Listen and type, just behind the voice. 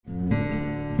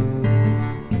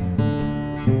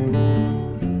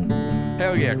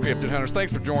Hell yeah, Cryptid Hunters.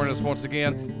 Thanks for joining us once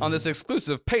again on this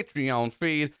exclusive Patreon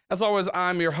feed. As always,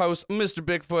 I'm your host, Mr.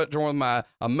 Bigfoot, joined with my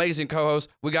amazing co-host.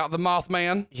 We got the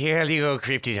Mothman. Yeah, you go,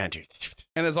 Cryptid Hunters.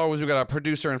 And as always, we got our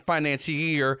producer and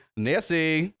financier,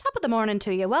 Nessie. Top of the morning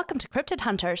to you. Welcome to Cryptid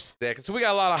Hunters. Yeah, so we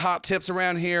got a lot of hot tips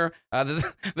around here.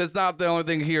 That's not the only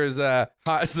thing here is hot.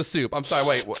 It's the soup. I'm sorry,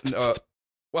 wait.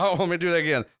 Well, let me do that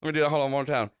again. Let me do that. Hold on one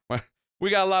time. We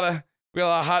got a lot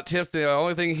of hot tips. The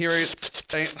only thing here is...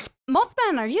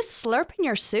 Mothman, are you slurping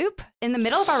your soup in the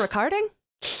middle of our recording?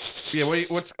 Yeah,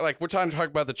 what's like? We're trying to talk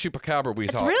about the chupacabra we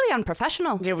saw. It's really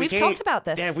unprofessional. Yeah, We've talked about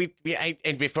this. Yeah,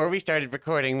 and before we started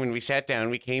recording, when we sat down,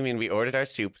 we came in, we ordered our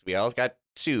soups. We all got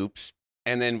soups,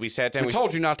 and then we sat down. We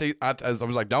told you not to eat. I was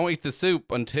like, don't eat the soup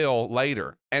until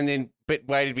later. And then, but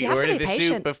why did we You have to order be the soup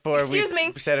patient. before Excuse we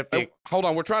me. set up the... Hold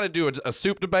on, we're trying to do a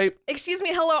soup debate. Excuse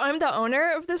me, hello, I'm the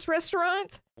owner of this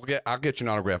restaurant. I'll get you an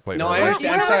autograph later. No, I Right?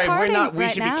 understand. I'm We're sorry, we're recording not. We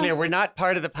right should now. be clear. We're not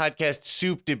part of the podcast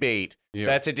Soup Debate. Yeah.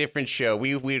 That's a different show.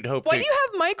 We'd hope Why to... do you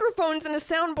have microphones and a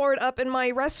soundboard up in my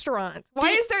restaurant? Why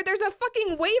is there's a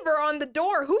fucking waiver on the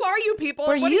door? Who are you people?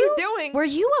 What are you doing? Were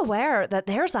you aware that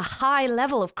there's a high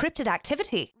level of cryptid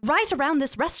activity right around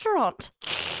this restaurant?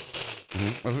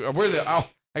 We're the. Oh,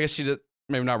 I guess she did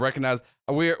maybe not recognize.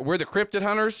 We're the Cryptid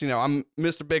Hunters. You know, I'm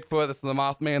Mr. Bigfoot. That's the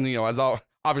Mothman. You know, as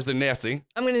obviously Nessie.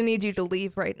 I'm gonna need you to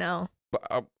leave right now.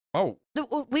 But,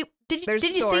 Did There's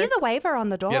you the door. see the waiver on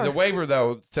the door? yeah, the waiver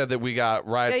though said that we got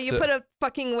Yeah, rights you to put a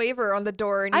fucking waiver on the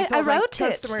door and you I told wrote my it.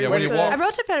 customers Yeah, when you to- walk- I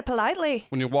wrote it very politely.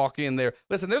 when you walk in there.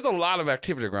 Listen, there's a lot of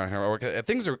activity around here. Okay,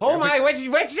 things are. Oh my, what's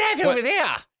that What? over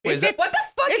there? Wait, is that- What the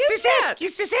fuck It's is the that?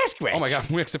 It's the Sasquatch. Oh my God,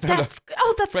 we actually found That's a.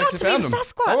 got we actually to be a found him.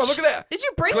 Sasquatch. Oh, look at that. Did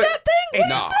you bring Click. that thing? What is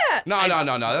no. that? No.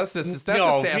 That's No,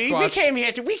 a we Sasquatch. came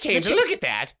here to Did to you- look at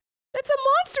that. That's a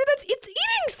monster. It's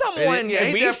eating someone. Yeah, And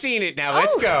he we've def- seen it now.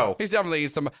 Let's Oh. go. He's definitely eating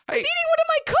some. Hey, It's eating one of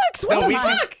my cooks. What No, the we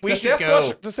fuck? should, we does should go.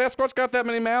 Sasquatch got that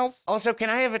many mouths? Also, can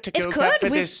I have a to-go It cup for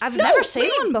could. this? I've No, never seen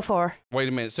leave. one before. Wait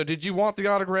a minute. So did you want the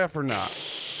autograph or not?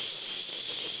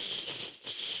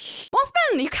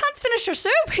 Mothman, you can't finish your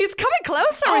soup. He's coming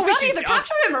closer. Oh, We've we got to should- either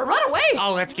capture him or run away.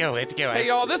 Oh, let's go. Hey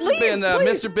y'all, this has been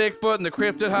Mr. Bigfoot and the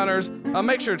Cryptid Hunters.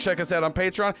 Make sure to check us out on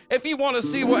Patreon. If you want to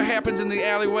see what happens in the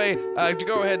alleyway,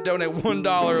 go ahead and donate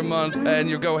 $1 a month, and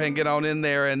you'll go ahead and get on in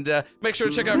there. And make sure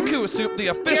to check out Kua Soup, the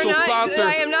official sponsor.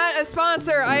 I am not a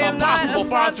sponsor. I am a not possible a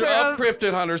sponsor of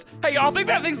Cryptid Hunters. Hey y'all, I think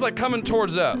that thing's like coming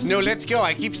towards us. No, let's go.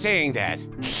 I keep saying that.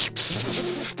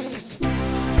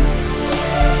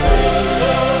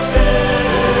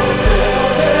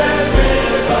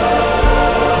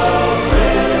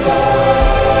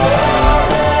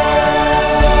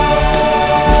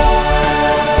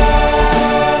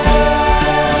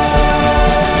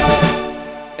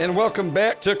 And welcome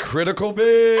back to Critical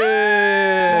Bits.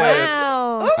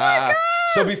 Wow. Oh my God.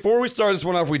 So before we start this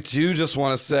one off, we do just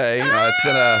want to say it's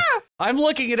been a I'm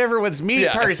looking at everyone's meat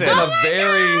it's person. been a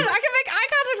very I can make eye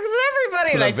contact with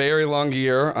everybody. been a very long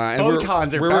year. And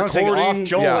Photons we're are bouncing recording, off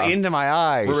Joel yeah, into my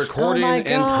eyes. We're recording Oh my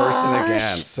in person gosh.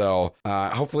 again. So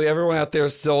hopefully everyone out there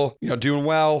is still doing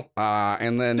well.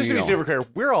 And then Just to you be know, super clear,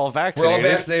 we're all we're vaccinated.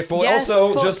 all vaccinated fully. Yes.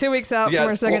 Also, Full just 2 weeks out yes, from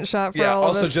our second full- shot for yeah, all of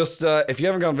also us. just if you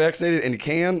haven't gotten vaccinated and you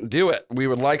can, do it. We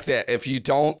would like that. If you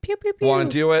don't Pew, pew, pew.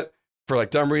 want to do it for like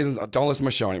dumb reasons, don't listen to my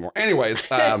show anymore. Anyways,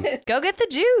 Go get the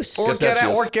juice. Or Get that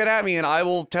juice. get at me, and I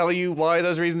will tell you why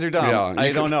those reasons are dumb. Yeah, I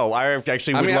you don't could- know. I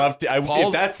actually would mean, love to. If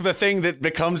Paul's- that's the thing that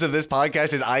becomes of this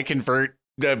podcast is I convert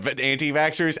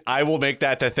anti-vaxxers, I will make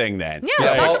that the thing then.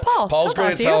 Yeah, talk to Paul. Paul's He'll going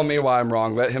talk to to tell you. me why I'm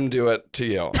wrong. Let him do it to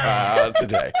you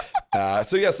today.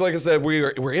 So like I said, we're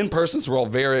in person, so we're all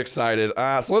very excited.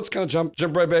 So let's kind of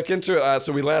jump right back into it.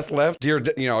 So we last left.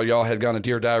 Y'all had gone to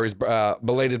Dear Diary's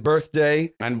belated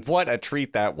birthday. And what a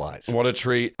treat that was. What a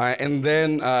treat! And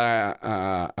then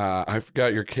I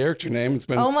forgot your character name. It's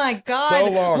been Oh my God. so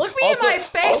long. Look me Also- in my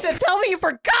face and tell me you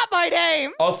forgot my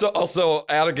name. Also,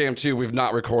 out of game 2, we've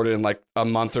not recorded in like a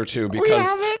month or two because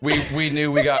haven't? we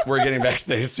knew we're getting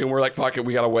vaccinated soon. We're like, fuck it,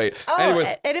 we gotta wait. Anyways,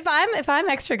 and if I'm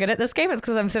extra good at this game, it's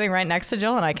because I'm sitting right next to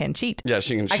Joel and I can cheat. yeah,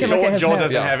 she can. I can shoot. look at his Joel notes.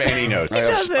 doesn't Yeah. have any notes.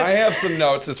 doesn't. I have some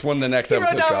notes. It's when the next He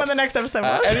episode wrote down drops. when the next episode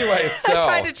was. Anyways, so I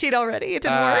tried to cheat already. It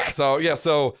didn't work.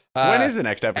 So When is the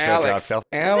next episode drop, Alex? Phil?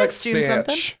 Alex June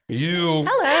something. Finch, you.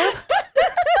 Hello.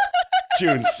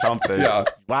 June something. Yeah.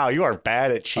 Wow, you are bad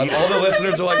at And cheating. all the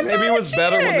listeners are like, maybe it was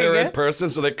better when they were in cheating.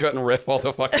 person, so they couldn't riff all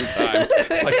the fucking time.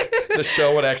 Like the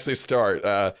show would actually start.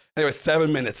 Anyway,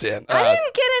 7 minutes in. I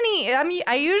didn't get any.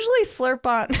 I usually slurp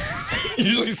on.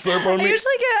 Usually slurp on I me.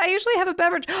 usually have a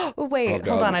beverage. Oh wait, Oh, God.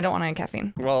 hold on. I don't want any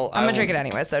caffeine. Well, I'm gonna drink it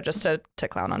anyway, so just to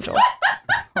clown on Joel.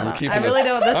 on. keeping I really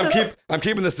this- don't. I'm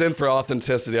keeping this in for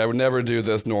authenticity. I would never do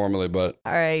this normally, but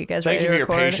All right, you guys Thank ready you to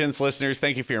for your record? patience, listeners.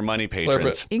 Thank you for your money, Blurb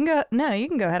patrons. it. You can go. No, you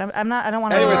can go ahead. I'm not. I don't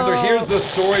want to. Anyway, so here's the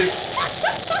story.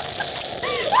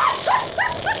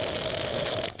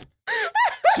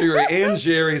 So you're in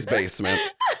Jerry's basement.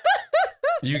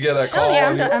 You get a call. yeah,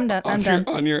 on your- I'm done. I'm done.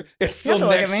 On your, it's still to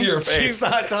look next at to me. your face. She's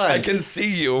not done. I can see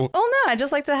you. Oh no, I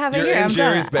just like to have it You're here. in I'm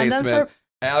Jerry's done. I'm done, basement.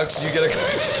 Alex, you get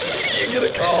a you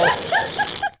get a call.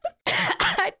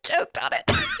 I choked on it.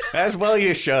 As well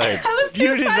you should. I was too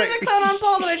You excited desi- to clown on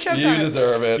Paul that I choked You on it.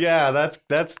 deserve it. Yeah,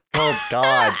 that's called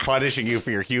God punishing you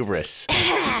for your hubris.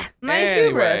 My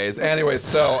hubris. Anyways,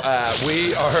 so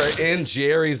we are in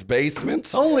Jerry's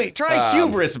basement. Only try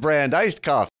Hubris brand iced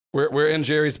coffee. We're in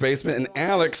Jerry's basement, and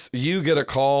Alex, you get a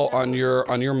call on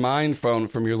your mind phone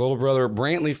from your little brother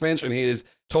Brantley Finch, and he has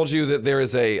told you that there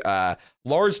is a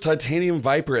large titanium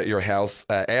viper at your house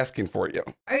asking for you.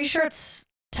 Are you sure it's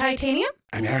titanium?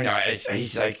 I mean, I don't know.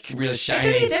 He's like really It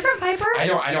shiny. could be a different Viper. I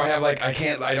don't have like I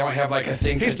don't have like a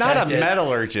thing He's to not test a it.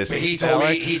 metallurgist. But he told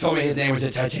Alex. me his name was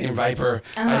the Titanium Viper.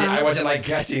 I wasn't like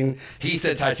guessing. He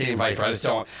said Titanium Viper.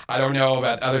 I don't know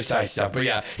about other size stuff. But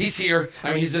yeah, he's here.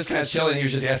 I mean, he's just kind of chilling. He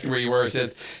was just asking where you were. He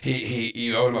said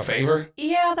you owed him a favor.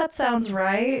 Yeah, that sounds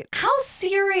right. How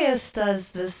serious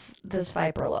does this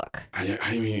Viper look? I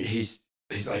mean, he's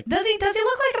like. Does he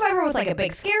look like a Viper with like a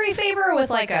big scary favor or with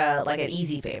like an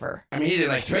easy favor? I mean, he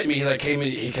didn't like threaten me. He like came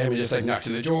in. He came and just like knocked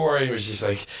on the door. He was just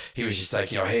like, you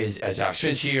know, hey, is Alex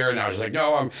Finch here? And I was just like,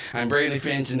 no, I'm Brady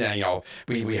Finch. And then, you know,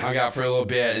 we hung out for a little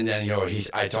bit. And then, you know,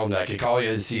 I told him that I could call you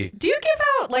and see. Do you give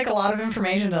out like a lot of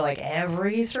information to like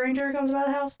every stranger who comes by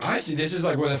the house? Honestly, this is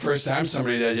like one of the first times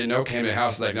somebody that I didn't know came to the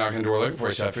house, like knocking on the door looking for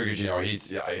us. So I figured, you know,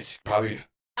 he's probably.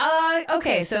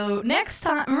 Okay, so next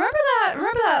time, remember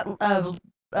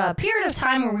that period of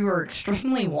time where we were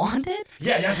extremely wanted?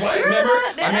 Yeah, that's what I Remember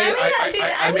remember.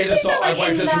 that? I made us all. I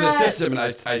wiped us from the that. system,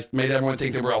 and I made everyone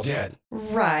think that we're all dead.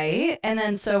 Right. And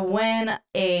then so when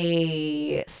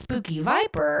a spooky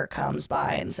Viper comes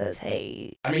by and says,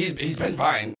 hey. I mean, he's been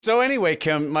fine. So anyway,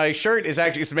 Kim, my shirt is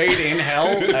actually it's made in Hell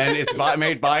and it's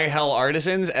made by Hell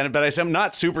artisans. But I'm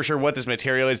not super sure what this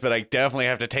material is, but I definitely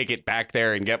have to take it back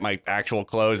there and get my actual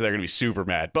clothes. They're gonna be super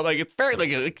mad. But like it's very like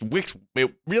it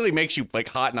really makes you like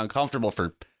hot and uncomfortable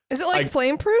for. Is it like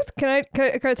flame proof? Can I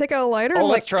take out a lighter? Oh, and,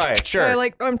 let's try it. Sure.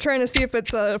 I'm trying to see if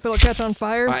it'll catch on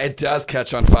fire. It does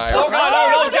catch on fire. Oh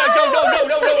God!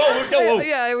 No!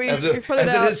 Yeah, we As put it it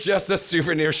out. is just a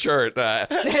souvenir shirt. From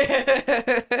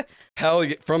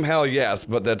Hell, yes,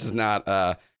 but that does not.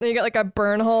 Then you got like a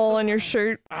burn hole in your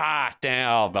shirt. Ah,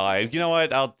 damn! You know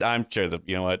what? I'm sure that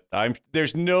you know what.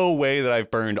 There's no way that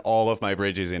I've burned all of my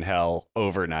bridges in Hell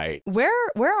overnight. Where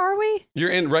are we?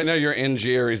 Right now. You're in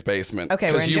Jerry's basement.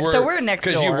 Okay, so we're next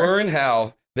door. Because you were in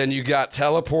Hell, then you got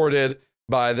teleported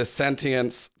by the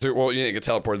sentience through. Well, you didn't get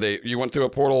teleported. You went through a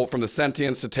portal from the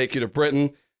sentience to take you to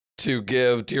Britain to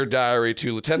give Dear Diary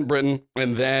to Lieutenant Britain,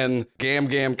 and then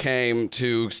Gam came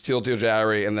to steal Dear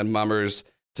Diary, and then Mummers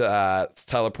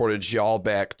teleported y'all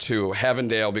back to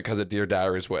Heavendale because of Dear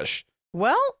Diary's wish.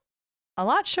 Well, a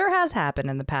lot sure has happened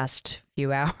in the past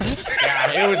few hours.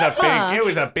 Yeah, it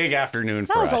was a big afternoon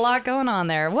for That us. was a lot going on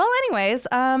there. Well, anyways,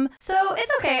 so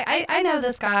it's okay. I know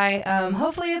this guy.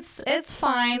 Hopefully it's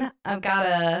fine. I've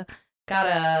gotta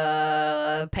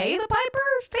pay the piper,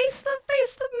 face the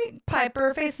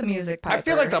piper, face the music piper. I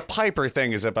feel like the Piper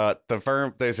thing is about the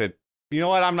firm. You know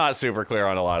what? I'm not super clear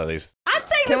on a lot of these. I'm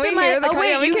saying Can this we in my. hear the Oh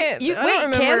wait, we can't. you I wait. don't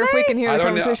remember Can if we they? can hear I the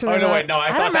don't know. conversation. Oh or no, not. wait, no. I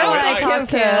I thought don't that know was. what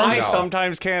Kim can. I No.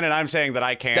 sometimes can, and I'm saying that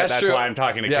I can't. That's That's true. why I'm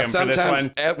talking to Yeah, Kim for this sometimes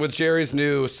one. with Jerry's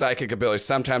new psychic ability,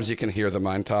 sometimes you can hear the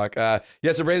mind talk.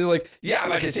 So Brady's like, yeah,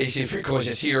 like I say, he's pretty cool. He's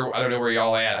just here. I don't know where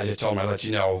y'all at. I just told him I'd let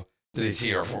you know that he's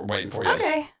here, waiting for you.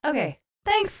 Okay.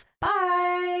 Thanks.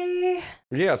 Bye.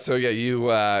 Yeah. So yeah, you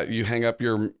hang up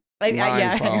your I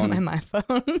hang phone. my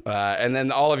phone. And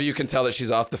then all of you can tell that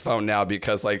she's off the phone now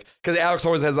because Alex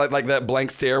always has like that blank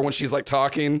stare when she's like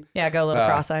talking. Yeah, go a little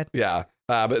cross-eyed. Yeah.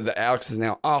 But Alex is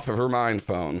now off of her mind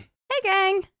phone. Hey,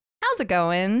 gang. How's it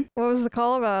going? What was the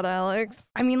call about, Alex?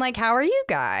 I mean, like, how are you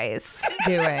guys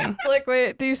doing? Like,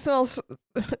 wait, do you smell?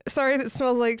 Sorry, that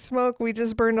smells like smoke. We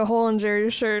just burned a hole in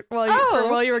Jerry's shirt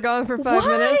while you were gone for 5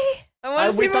 minutes. I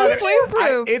want to see if it's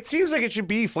flameproof. It seems like it should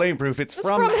be flameproof. It's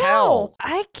from from hell. hell.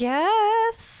 I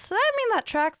guess. I mean, that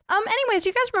tracks. Anyways, do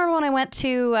you guys remember when I went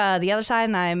to the other side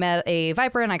and I met a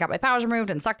Viper and I got my powers removed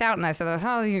and sucked out and I said,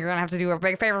 oh, you're going to have to do a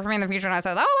big favor for me in the future. And I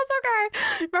said, oh, that's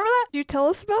Remember that? Did you tell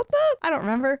us about that? I don't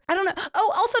remember. I don't know.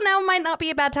 Oh, also now might not be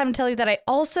a bad time to tell you that I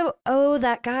also owe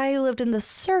that guy who lived in the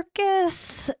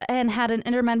circus and had an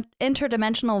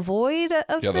interdimensional void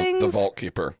of things. The Vault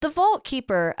Keeper. The Vault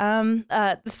Keeper.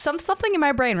 Something in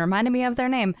my brain reminded me of their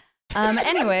name.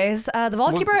 Anyways, the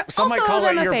Vault Keeper Some also might call owe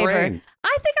them it a your favor. brain.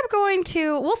 I think I'm going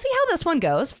to. We'll see how this one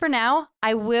goes. For now,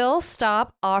 I will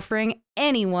stop offering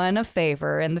anyone a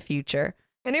favor in the future.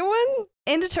 Anyone?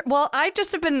 Well, I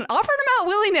just have been offering them out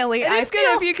willy nilly. It is good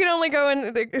if you can only go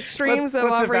in the extremes of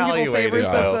let's offering people evaluate it, favors.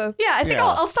 though. Yeah, I think Yeah.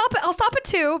 I'll stop it. I'll stop at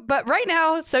 2. But right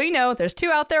now, so you know, there's 2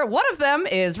 out there. One of them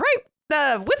is with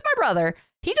my brother.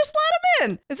 He just let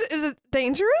him in. Is it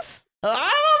dangerous? I don't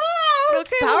know. It's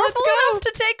Okay, well, let's powerful go. enough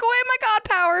to take away my god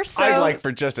power. So I'd like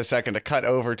for just a second to cut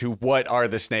over to what are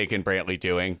the Snake and Brantley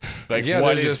doing? Like, Yeah,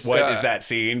 what they're is just, what is that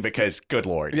scene? Because good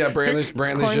lord, Yeah, Brantley's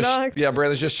Corn dogs?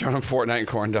 Brantley's just showing him Fortnite and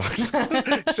corn dogs.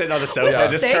 sitting on the sofa, Yeah.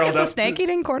 just snake, curled is a up. snake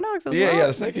eating corn dogs as yeah, well? yeah,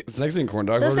 the snake's eating corn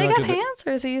dogs. Does We're snake gonna have get hands,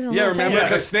 or is he using? Yeah, little remember Yeah, the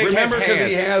because snake has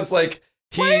he hands. has like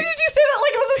he. Why did you say that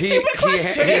like it was a stupid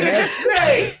question?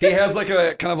 He has like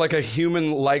a kind of like a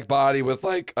human-like body with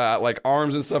like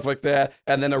arms and stuff like that,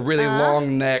 and then a really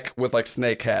long neck with like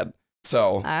snake head. So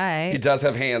All right. he does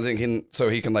have hands and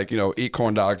he can like eat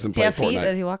corn dogs and Do you play have feet? Fortnite.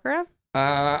 Does he walk around?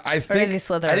 I think does he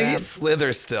slither I think he around?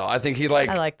 slithers still. I think he like.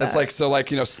 I like That's that. like so like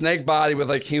snake body with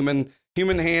like human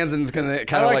hands and kind I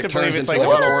of like like to believe turns it's into like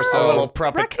like a a torso. little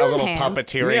Raccoon hands.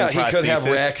 puppeteering Yeah, he could have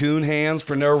prosthesis. raccoon hands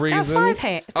for no He's got reason. 5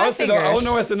 hands. I would say no. fingers.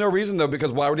 I said no reason though,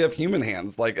 because why would he have human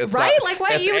hands? Like it's Right? not- Like why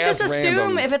it's you would as just assume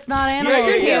random. if it's not animal, Yeah,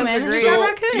 it's yeah, human. yeah. He's So- got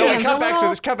raccoon So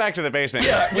hands. cut back to the basement.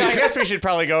 Yeah, I guess we should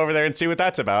probably go over there and see what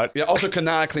that's about. Yeah. Also,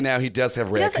 canonically now he does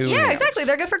have raccoon hands. Yeah, exactly.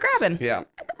 They're good for grabbing. Yeah.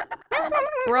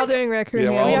 We're all doing raccoon Yeah,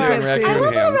 we're hands. all You doing can't see raccoon I it.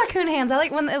 love little hands. raccoon hands. I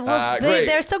like when great.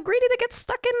 they're so greedy they get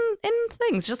stuck in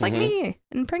things, just like me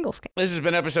in Pringles. This has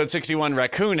been episode 61,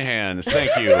 Raccoon Hands.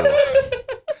 Thank you.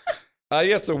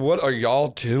 Yeah. So what are y'all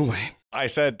doing? I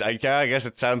said, I guess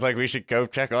it sounds like we should go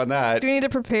check on that. Do we need to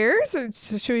prepare? So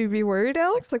should we be worried,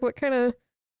 Alex? Like what kind of?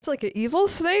 It's like an evil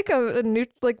snake, a new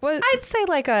like what? I'd say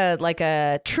like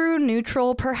a true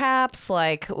neutral, perhaps,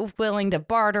 like willing to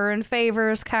barter in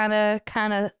favors, kind of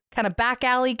back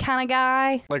alley kind of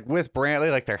guy. Like with Brantley,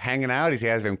 like they're hanging out. He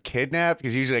has him kidnapped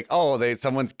because usually, like, oh,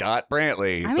 someone's got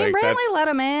Brantley. I mean, like, Brantley let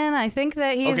him in. I think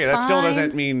that he's okay, that still fine.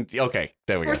 doesn't mean okay.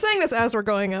 There we go. We're saying this as we're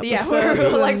going up. the Yeah,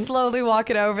 stairs we're like and- slowly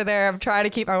walking over there. I'm trying to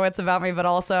keep my wits about me, but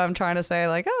also I'm trying to say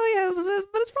like, oh yeah, this is,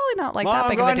 but it's probably not like Mom, that I'm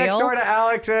big of a going deal. next door to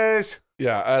Alex's.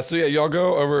 Yeah. So yeah, y'all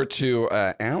go over to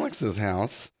Alex's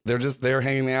house. They're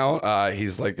hanging out.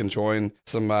 He's like enjoying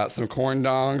some corn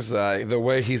dogs. The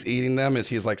way he's eating them is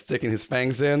he's like sticking his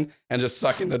fangs in and just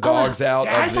sucking the dogs out.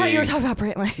 I of thought the... you were talking about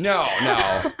Brantley. No.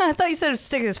 I thought you said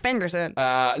sticking his fingers in.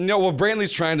 No, well,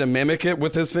 Brantley's trying to mimic it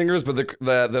with his fingers, but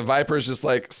the Viper's just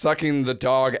like sucking the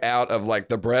dog out of like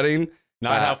the breading.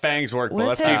 Not how fangs work, but With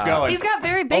let's his- keep going. He's got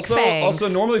very big Also,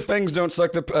 fangs. normally fangs don't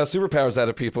suck the superpowers out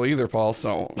of people either, Paul.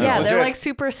 So yeah, that's they're legit. like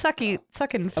super sucking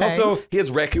And fangs. also, he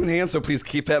has raccoon hands, so please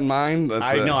keep that in mind. That's,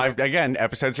 I know. Again,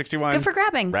 episode 61. good for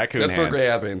grabbing. Raccoon Good for hands.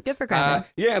 grabbing. Good for grabbing.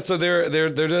 Yeah, so they're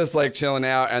just like chilling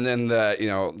out, and then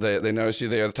they notice you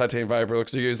there. The Titanium Viper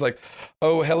looks at you. He's like,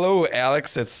 "Oh, hello,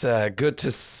 Alex. It's good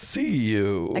to see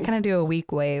you." I kind of do a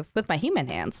weak wave with my human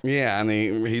hands. Yeah, and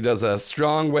he does a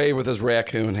strong wave with his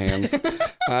raccoon hands,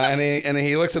 and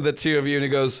he looks at the two of you and he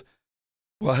goes,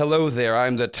 "Well, hello there.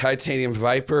 I'm the Titanium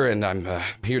Viper, and I'm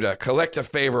here to collect a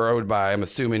favor owed by. I'm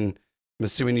assuming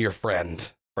your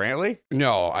friend. Brantley?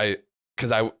 No,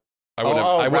 because I wouldn't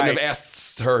have right.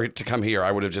 asked her to come here.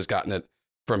 I would have just gotten it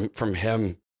from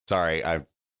him. Sorry,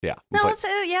 yeah. No, but-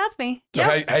 it's me. So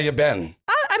Yeah. how you been?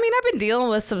 I mean, I've been dealing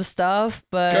with some stuff,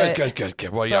 but Good.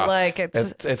 Well, but yeah. like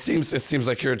it's. It seems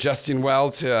like you're adjusting well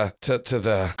to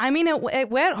the. I mean, it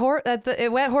went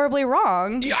horribly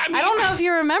wrong. Yeah, I mean- I don't know if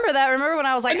you remember that. Remember when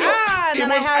I was like, know. and It then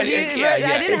was- I had I- these. yeah, I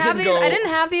yeah, didn't it have didn't these. go- I didn't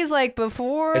have these like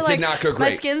before. It did like not go my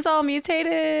great. skin's all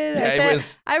mutated. Yeah, I it said.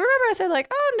 was- I remember I said like,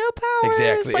 oh, no powers.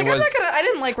 Exactly, Like it I'm was- not gonna. I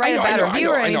didn't like write a I bad know, review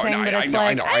or I know, anything, but it's I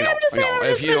like know, I'm just saying. I've If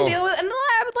just been you- dealing with and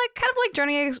like kind of like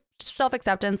journey self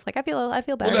acceptance. Like I feel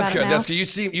better Well, that's about good. it now. That's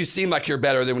good. You seem like you're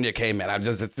better than when you came in.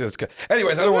 That's good.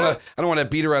 Anyways, I don't want to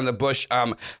beat around the bush.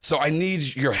 So I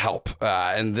need your help.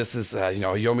 And this is you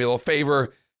owe me a little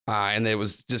favor. And it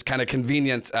was just kind of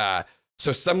convenient.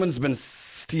 So someone's been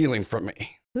stealing from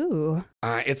me. Ooh.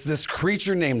 It's this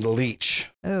creature named Leech.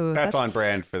 Ooh. That's on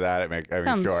brand for that. I'm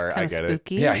Sounds sure. I kinda get it.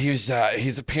 spooky. Yeah,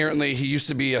 he's apparently he used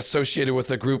to be associated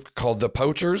with a group called the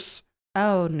Poachers.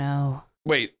 Oh no.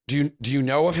 Wait, do you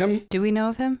know of him? Do we know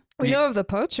of him? We know of the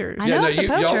poachers. I know of the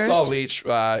y'all Poachers. saw Leech.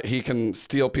 He can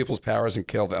steal people's powers and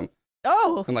kill them.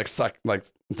 Oh. and like suck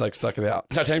it out.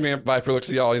 Titanium Viper looks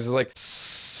at y'all. He's just like,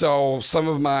 so some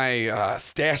of my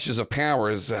stashes of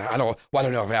powers. I don't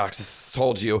know if Alex has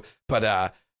told you,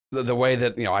 but the way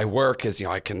that I work is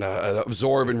I can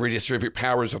absorb and redistribute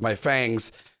powers with my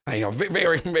fangs.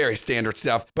 Very, very standard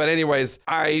stuff. But anyways,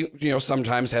 I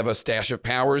sometimes have a stash of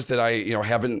powers that I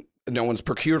no one's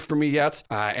procured for me yet.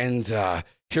 And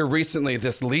here recently,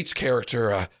 this leech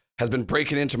character has been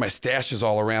breaking into my stashes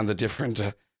all around the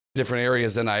different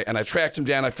areas, and I tracked him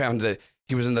down. I found that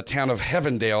he was in the town of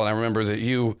Heavendale, and I remember that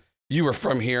you were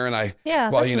from here, and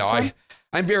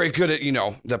I'm very good at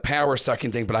the power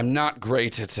sucking thing, but I'm not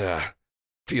great at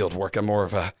field work. I'm more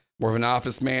of an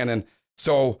office man, and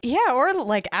so or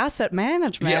like asset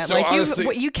management. Yeah, so like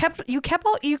honestly, you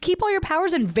keep all your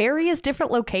powers in various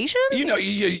different locations. You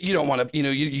don't want to.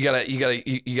 You gotta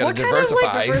What diversify.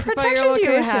 kind of, diversify protection your do you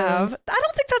locations? have? I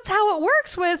don't think that's how it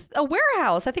works with a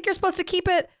warehouse. I think you're supposed to keep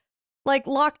it like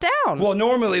locked down. Well,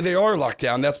 normally they are locked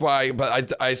down. That's why.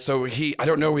 But I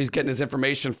don't know where he's getting his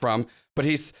information from. But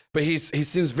he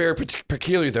seems very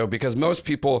peculiar though, because most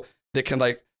people that can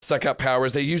like suck up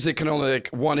powers, they usually can only like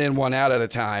one in, one out at a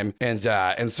time. And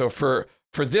so for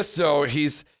this though,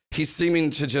 he's seeming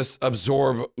to just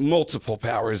absorb multiple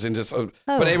powers and just.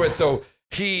 But anyway, so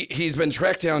he's been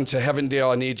tracked down to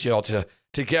Heavendale. I need y'all to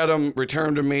get him,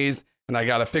 return to me, and I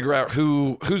got to figure out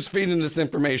who's feeding this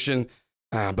information.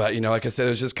 But like I said, it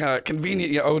was just kind of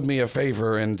convenient. You owed me a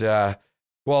favor, and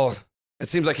well, it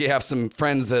seems like you have some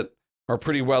friends that are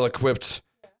pretty well equipped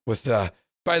with.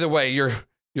 By the way, your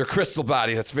crystal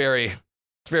body, it's very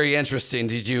interesting.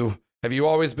 Have you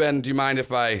always been? Do you mind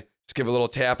if I just give a little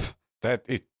tap? That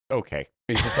is okay.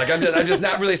 He's just like, I'm just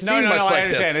not really seen much like this. I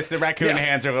understand. It's the raccoon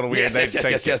hands are a little weird.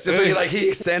 Yes. So he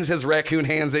extends his raccoon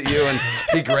hands at you, and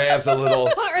he grabs a little.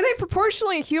 Well, are they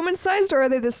proportionally human-sized, or are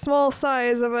they the small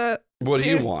size of a? What do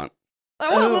you want?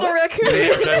 I want a little raccoon.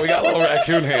 Yeah, okay, we got little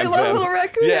raccoon hands. I love then. little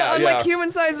raccoon on yeah. like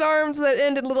human-sized arms that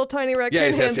end in little tiny raccoon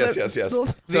hands. Yes.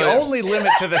 The only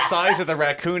limit to the size of the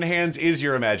raccoon hands is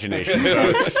your imagination,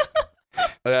 folks.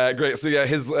 Great. So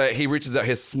he reaches out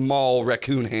his small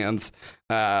raccoon hands,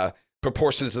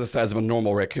 proportionate to the size of a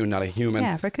normal raccoon, not a human.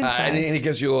 Yeah, raccoon size. And he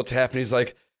gives you a little tap, and he's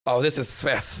like, "Oh, this is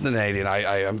fascinating.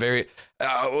 I am very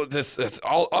it's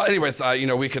all. Anyways,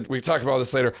 we talk about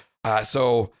this later.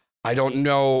 So I don't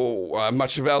know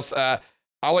much of else.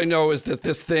 All I know is that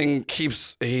this thing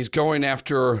he's going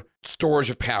after storage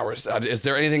of powers. Is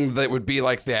there anything that would be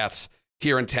like that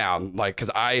here in town? Like,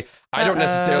 because I don't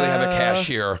necessarily have a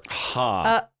cashier.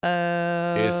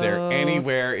 Is there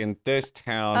anywhere in this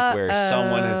town where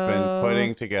someone has been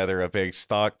putting together a big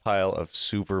stockpile of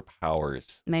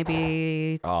superpowers?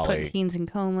 Maybe Ollie. put teens in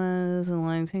comas and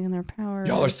like taking their powers.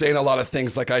 Y'all are saying a lot of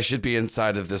things like I should be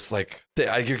inside of this. Like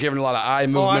you're giving a lot of eye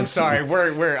movements. Oh, I'm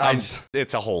sorry.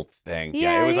 It's a whole thing.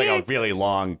 Yeah, it was like a really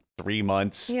long 3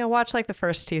 months. Yeah, watch like the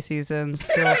first 2 seasons.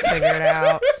 You'll figure it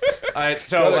out.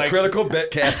 So like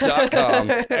criticalbitcast.com.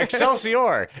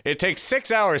 Excelsior. It takes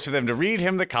 6 hours for them to read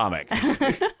him the comic.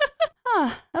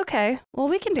 Okay. Well,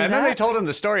 we can do And that. then they told him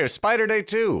the story of Spider Day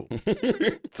 2.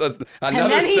 So and another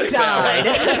then he 6 died.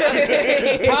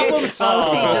 hours. Problem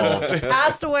solved. He just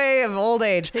passed away of old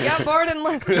age. He got bored and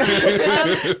left.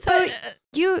 So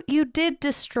you did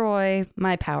destroy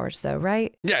my powers, though,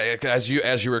 right? Yeah, as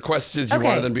you requested, you Okay,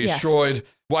 wanted them to be yes. destroyed.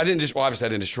 Well, obviously I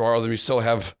didn't destroy all of them. You still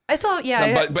have I saw.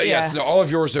 Yeah. some, but yes, no, all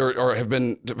of yours have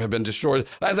been destroyed.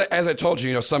 As I told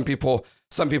you, some people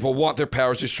want their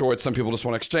powers destroyed. Some people just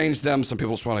want to exchange them. Some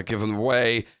people just want to give them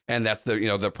away, and that's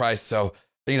the price. So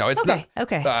it's Okay,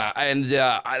 not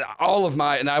okay. all of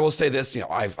my, and I will say this,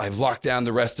 I've locked down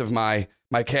the rest of my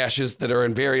caches that are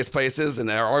in various places, and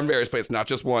they are in various places, not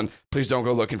just one. Please don't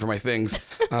go looking for my things.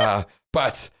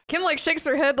 But Kim like shakes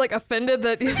her head like offended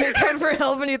that you think kind for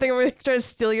help and you think I'm gonna try to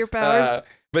steal your powers.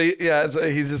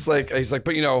 he's just like,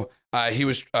 but he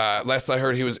was last I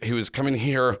heard he was coming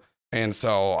here, and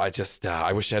so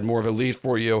I wish I had more of a lead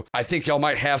for you. I think y'all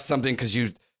might have something because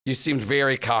you seemed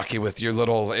very cocky with your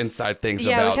little inside things.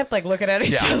 Yeah, about, we kept like looking at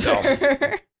each other.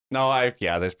 So. No,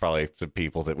 there's probably some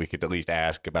people that we could at least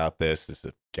ask about this.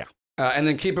 And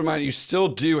then keep in mind, you still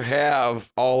do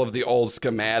have all of the old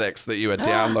schematics that you had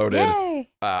downloaded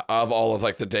of all of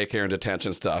like the daycare and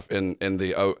detention stuff in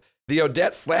the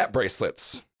Odette slap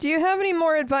bracelets. Do you have any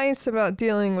more advice about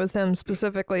dealing with him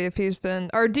specifically if he's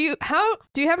been, or do you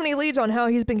have any leads on how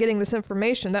he's been getting this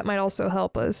information? That might also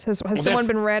help us. Has someone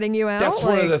been ratting you out? That's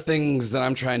one of the things that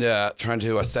I'm trying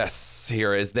to assess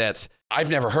here is that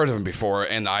I've never heard of him before,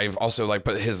 and I've also but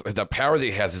the power that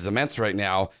he has is immense right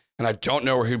now, and I don't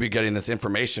know where he'd be getting this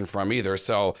information from either.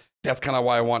 So that's kind of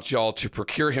why I want y'all to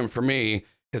procure him for me,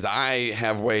 because I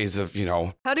have ways of, you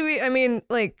know. How do we? I mean,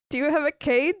 like, do you have a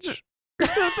cage or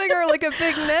something, or like a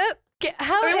big net?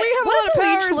 How? I mean, we have a what lot of does a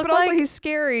leech powers, look but also like? he's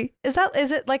scary. Is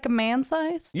it like a man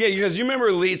size? Yeah, because you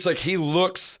remember Leech, like he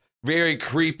looks very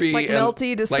creepy, Like and,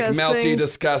 melty, disgusting. like melty,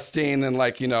 disgusting, and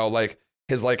like, you know, like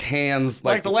his like hands,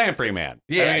 Like the Lamprey Man.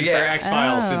 Yeah, I mean, yeah. For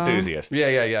X-Files Oh. enthusiasts.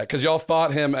 Yeah. Because y'all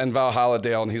fought him in Valhalla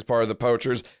Dale, and he's part of the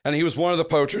poachers, and he was one of the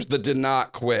poachers that did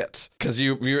not quit. Because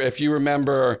you, if you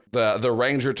remember, the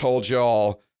ranger told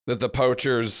y'all that the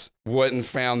poachers went and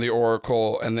found the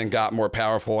oracle, and then got more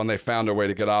powerful, and they found a way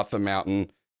to get off the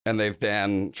mountain, and they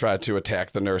then tried to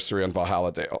attack the nursery in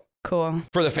Valhalla Dale. Cool.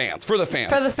 For the fans. For the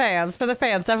fans,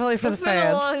 definitely for It's the been a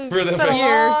fans. long For the It's been a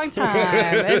year. long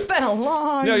time. It's been a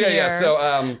long No, year. yeah.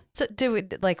 So do we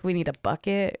like we need a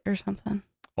bucket or something?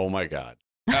 Oh my God.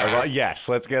 Yes,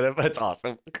 let's get it. That's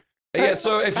awesome. Yeah,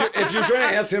 so if you're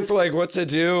trying to ask him for like what to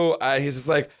do, he's just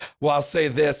like, well, I'll say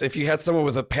this: if you had someone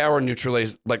with a power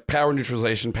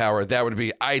neutralization power, that would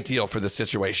be ideal for the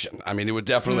situation. I mean, it would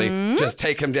definitely just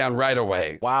take him down right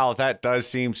away. Wow, that does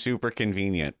seem super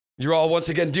convenient. You're all once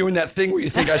again doing that thing where you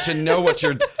think I should know what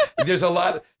you're. There's a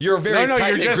lot. You're a very No, tight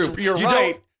you're knit just, group. you're You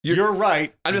right. don't- You're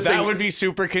right. I'm just that saying- would be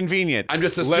super convenient. I'm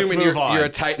just Let's assuming move on. you're a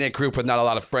tight knit group with not a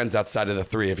lot of friends outside of the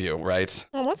three of you, right?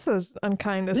 Oh, what's those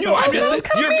unkindness? No, I'm Oh, just that's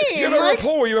kinda you have mean, a like-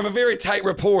 rapport. You have a very tight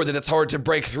rapport that it's hard to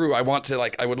break through. I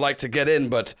would like to get in,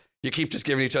 but you keep just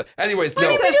giving each other. Anyways, He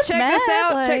no. says, just check this met,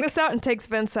 out, like- check this out, and takes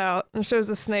Vince out and shows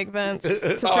the snake Vince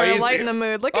to Oh, try to he's- lighten the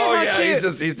mood. Look at Oh how yeah, cute.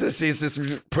 he's just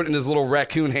putting his little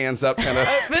raccoon hands up, kind of.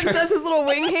 Vince does his little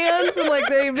wing hands and like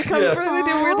they become Yeah. they do weird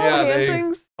Yeah, little hand they-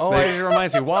 things. Oh, it just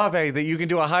reminds me, Wabe, that you can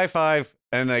do a high five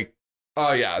and like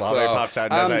Oh yeah, Wabe so pops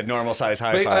out and does a normal size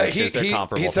high but, five. he Just a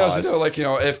comparable tells pause. you though, like, you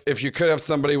know, if you could have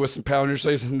somebody with some power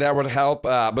neutralization, that would help.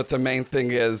 But the main thing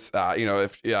is, you know,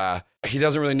 if he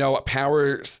doesn't really know what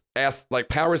powers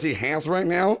he has right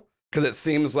now, because it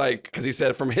seems like, because he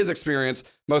said from his experience,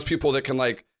 most people that can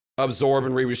like absorb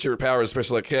and redistribute powers,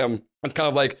 especially like him, it's kind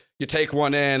of like you take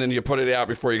one in and you put it out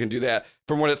before you can do that.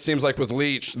 From what it seems like with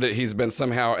Leech, that he's been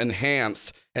somehow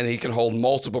enhanced and he can hold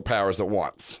multiple powers at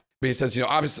once. But he says, you know,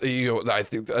 obviously, I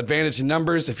think the advantage in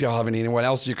numbers, if y'all have anyone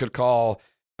else you could call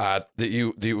that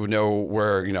you know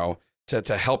where, you know,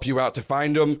 to help you out to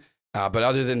find them. But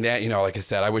other than that, you know, like I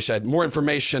said, I wish I had more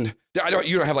information.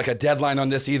 You don't have like a deadline on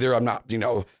this either. I'm not, you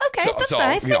know. Okay, that's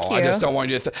nice. You know, Thank I you. just don't want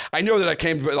you to. I know that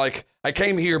I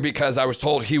came here because I was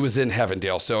told he was in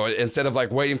Heavendale. So instead of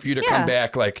like waiting for you to come Yeah.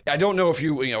 back, like I don't know if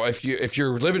if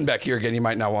you're living back here again, you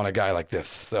might not want a guy like this.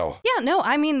 So Yeah, no,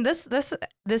 I mean this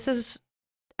is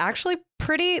actually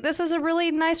this is a really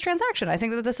nice transaction. I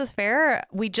think that this is fair.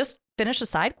 We just finished a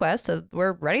side quest, so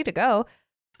we're ready to go.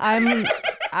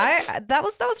 That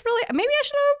was really, maybe I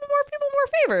should have more people more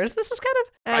favors. This is kind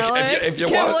of Alex, if you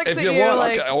Kim want, looks if at you you want,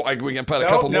 like, we can put a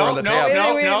couple more on the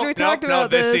tab. we talked about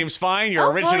this. this. Seems fine. Your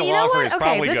Oh, original well, you know offer what? is okay,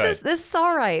 probably this good. is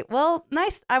all right. Well,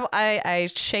 nice. I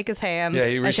shake his hand. Yeah,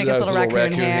 he I reaches shake out his his little little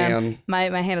raccoon raccoon hand. hand.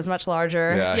 My hand is much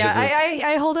larger. Yeah, Yeah, his is-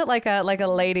 I hold it like a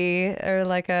lady or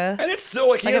like a. And it's still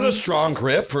like he Like has a- a strong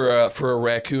grip for a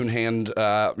raccoon hand,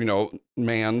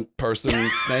 man, person,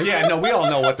 snake. Yeah, no, we all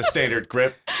know what the standard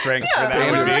grip strength for that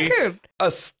standard would be. raccoon.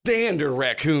 A standard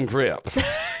raccoon grip.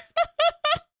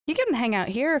 You can hang out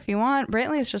here if you want.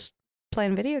 Brantley's just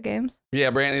playing video games.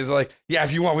 Yeah, Brantley's like, yeah,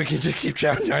 if you want, we can just keep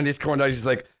chopping down these corn dogs. He's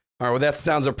like, all right, well, that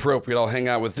sounds appropriate. I'll hang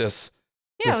out with this.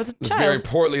 Yeah, this, with a this child. very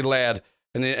portly lad.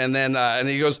 And then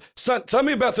he goes, son, tell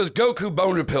me about those Goku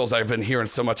boner pills I've been hearing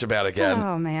so much about again.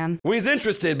 Oh man. Well, he's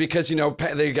interested because, you know,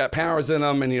 they got powers in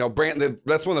them, and, you know,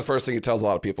 that's one of the first things he tells a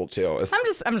lot of people, too. Is,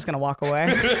 I'm just gonna walk away.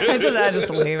 I just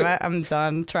leave. I'm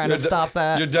done trying to stop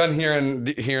that. You're done hearing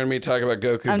me talk about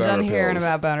Goku I'm boner done hearing pills.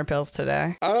 about boner pills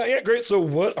today. Yeah, great. So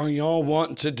what are y'all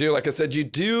wanting to do? Like I said, you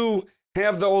do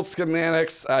have the old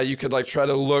schematics. You could like try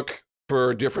to look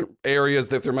for different areas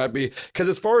that there might be. Because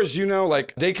as far as you know,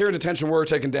 like daycare and detention were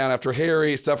taken down after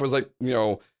Harry. Stuff was like, you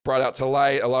know, brought out to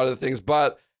light, a lot of the things.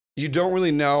 But you don't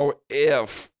really know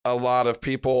if a lot of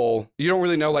people, you don't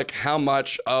really know like how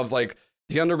much of like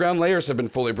the underground layers have been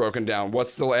fully broken down.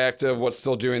 What's still active? What's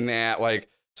still doing that? Like,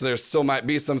 so there still might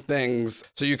be some things.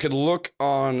 So you could look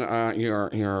on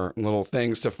your little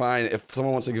things to find if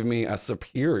someone wants to give me a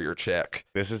superior check.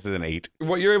 This is an 8.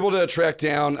 What you're able to track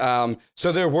down.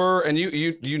 So there were, and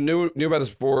you knew about this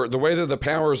before. The way that the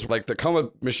powers, like the coma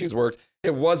machines worked,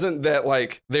 it wasn't that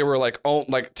like they were like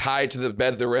tied to the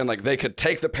bed they're in. Like they could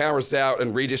take the powers out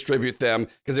and redistribute them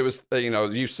because it was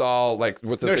you saw like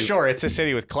with the No, thing- sure, it's a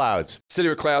city with clouds. city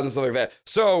with clouds and stuff like that.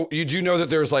 So you do know that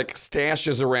there's like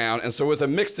stashes around, and so with a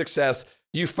mixed success,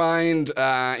 you find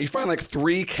like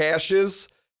 3 caches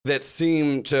that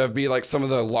seem to be like some of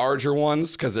the larger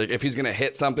ones, because if he's going to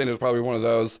hit something, it's probably one of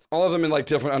those. All of them in like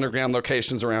different underground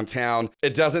locations around town.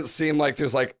 It doesn't seem like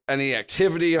there's like any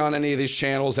activity on any of these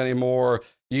channels anymore.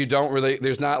 You don't really,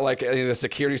 there's not like any of the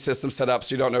security systems set up,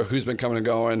 so you don't know who's been coming and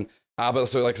going. But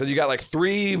so like I said, you got like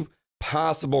 3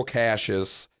 possible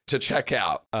caches to check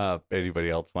out. Anybody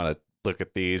else want to look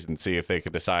at these and see if they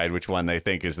could decide which one they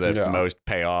think is the most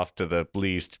payoff to the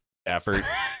least effort?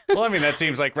 Well, I mean, that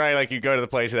seems like, right, like you go to the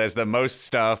place that has the most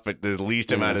stuff but the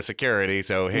least amount of security.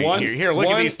 So hey, here, look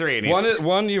at these 3. And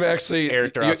one you've actually,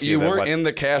 you weren't in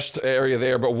the cache area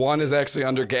there, but one is actually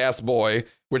under Gas Boy,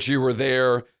 which you were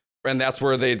there. And that's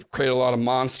where they create a lot of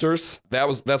monsters.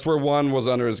 That's where one was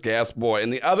under his Gas Boy.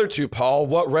 And the other 2, Paul,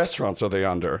 what restaurants are they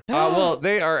under? Well,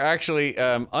 they are actually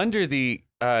under the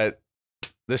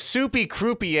Soupy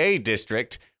Croupier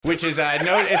District, which is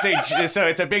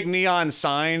it's a big neon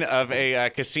sign of a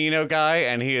casino guy,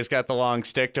 and he has got the long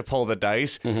stick to pull the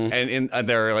dice, and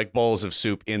there are like bowls of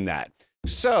soup in that.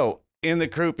 So in the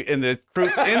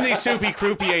Soupy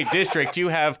Croupier District, you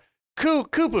have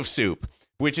Coop of Soup,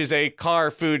 which is a car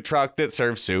food truck that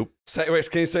serves soup. Wait,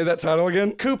 can you say that title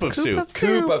again? Coop of Soup.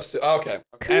 Coop of Soup. Okay.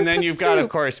 And then you've got, of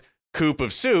course, Coop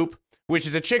of Soup, which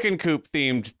is a chicken coop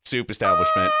themed soup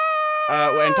establishment.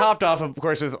 And topped off, of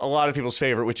course, with a lot of people's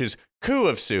favorite, which is Coup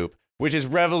of Soup, which is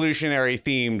revolutionary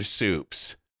themed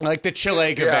soups, like the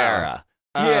Chile Guevara.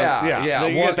 Yeah.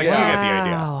 You get the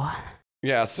idea.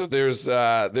 Yeah, so there's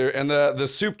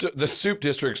the soup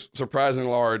district's surprisingly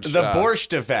large. The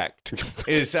Borscht Effect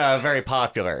is very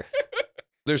popular.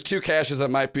 There's 2 caches that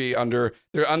might be under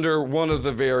one of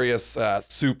the various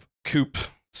soup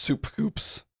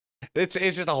coops. It's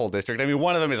just a whole district. I mean,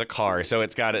 one of them is a car, so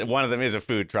it's got it. One of them is a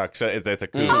food truck, so it's a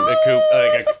coop. It's a food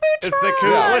truck. It's the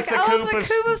coop. Yeah. What's the coop of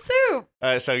soup?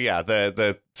 So yeah,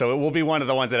 so it will be one of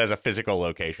the ones that has a physical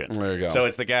location. There you go. So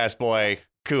it's the Gas Boy,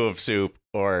 Coup of Soup,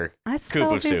 or I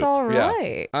Coop of these Soup. all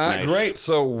right. Nice. Great.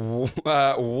 So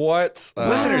what?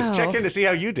 Listeners, check in to see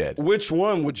how you did. Which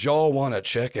one would y'all want to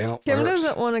check out Kim first?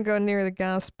 doesn't want to go near the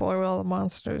Gas Boy with all the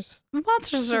monsters. The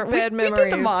monsters are bad we memories.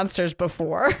 did the monsters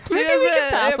before. She Maybe we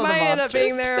can pass it on might the end up being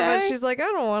monsters there, but today. she's like, I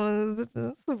don't want to.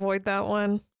 Let's avoid that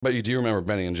one. But you do remember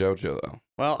Benny and JoJo, though.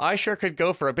 Well, I sure could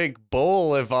go for a big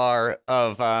bowl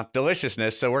of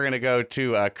deliciousness, so we're gonna go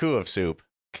to Coup of Soup.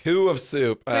 Coup of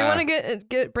Soup. Do we want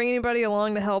to bring anybody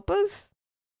along to help us?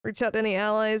 Reach out to any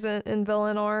allies in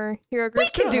villain or hero group? We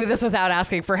can do this without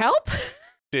asking for help.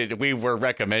 We were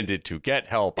recommended to get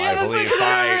help, Yeah, I that's believe, like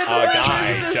by the a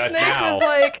guy the just snake now. Was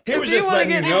like, He if was you just wanna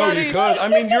letting you get know anybody- you could. I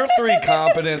mean, you're 3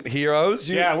 competent heroes.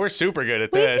 Yeah, we're super good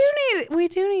at We this.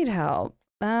 do need help.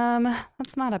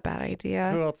 That's not a bad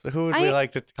idea. Who would we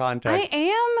like to contact?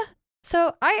 I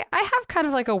have kind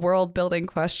of like a world building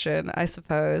question, I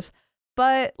suppose.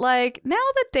 But like now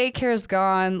that daycare's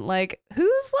gone, like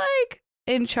who's like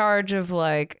in charge of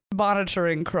like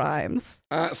monitoring crimes?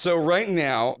 So right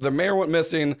now, the mayor went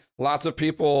missing. Lots of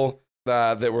people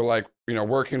that were like,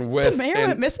 working with. The mayor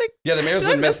went missing? Yeah, the mayor's Did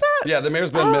I been miss missing. that? Yeah, the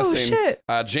mayor's been Oh, missing. shit.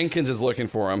 Jenkins is looking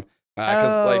for him.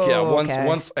 Okay.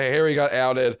 Once Harry got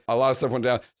outed, a lot of stuff went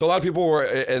down. So a lot of people were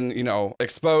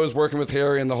exposed working with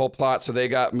Harry and the whole plot, so they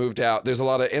got moved out. There's a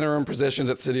lot of interim positions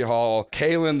at City Hall.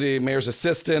 Kaylin, the mayor's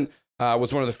assistant,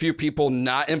 was one of the few people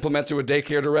not implemented with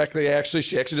daycare directly, actually.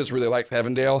 She actually just really liked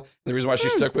Heavendale. The reason why she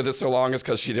stuck with it so long is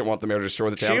because she didn't want the mayor to destroy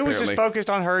the town, She was apparently. just focused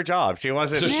on her job. She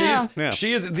wasn't. So Yeah.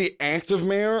 she is the active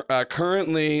mayor.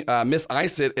 Currently, Miss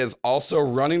Isit is also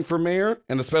running for mayor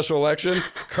in the special election,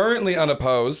 currently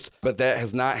unopposed, but that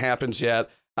has not happened yet.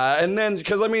 And then,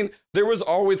 because there was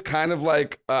always kind of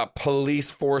like a police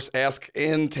force-esque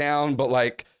in town, but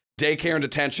like daycare and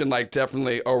detention like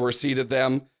definitely overseeded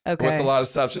them with a lot of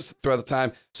stuff just throughout the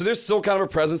time. So there's still kind of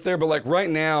a presence there, but like right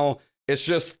now,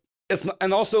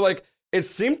 and also like it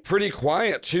seemed pretty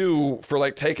quiet too for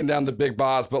like taking down the big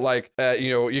boss, but like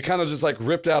you kind of just like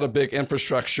ripped out a big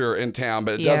infrastructure in town,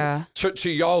 but it doesn't.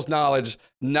 To y'all's knowledge,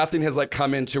 nothing has like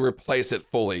come in to replace it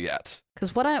fully yet.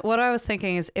 Because what I was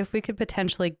thinking is if we could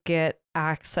potentially get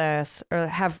access or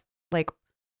have like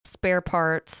spare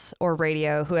parts or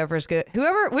radio,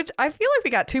 which I feel like we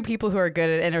got 2 people who are good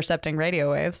at intercepting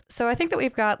radio waves. So I think that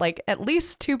we've got like at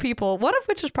least 2 people, one of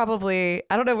which is probably,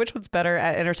 I don't know which one's better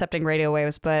at intercepting radio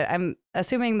waves, but I'm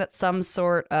assuming that some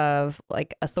sort of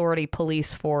like authority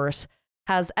police force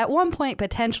has at one point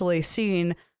potentially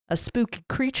seen a spooky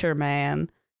creature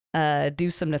man do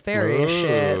some nefarious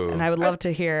shit. And I would love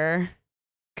to hear.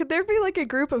 Could there be like a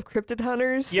group of cryptid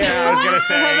hunters? Yeah, I was gonna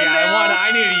say.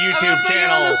 I need a YouTube on the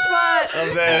channel spot.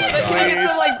 of this. Like, can we get please.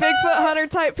 some like Bigfoot hunter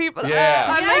type people? Yeah.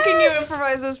 I'm making you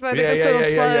improvise this, but I think Yeah, this yeah,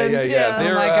 sounds yeah, yeah, fun. yeah, yeah. Oh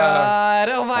They're, my god!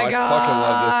 Oh my I god! fucking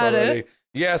love this already.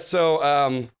 Yeah,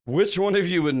 so which one of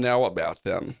you would know about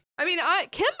them? I mean,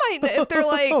 Kim might, if they're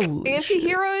like Holy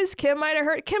anti-heroes, Kim might have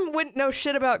heard. Kim wouldn't know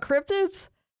shit about cryptids,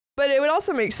 but it would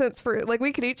also make sense for, like,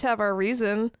 we could each have our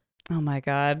reason. Oh my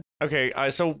god! Okay,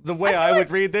 so the way I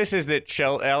would read this is that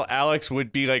Alex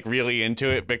would be like really into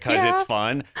it because Yeah, it's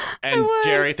fun, and would.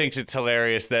 Jerry thinks it's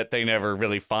hilarious that they never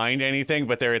really find anything,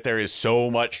 but there is so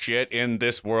much shit in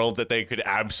this world that they could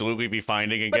absolutely be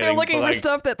finding and But getting. they're looking like, for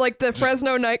stuff that, like, the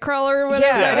Fresno Nightcrawler or whatever.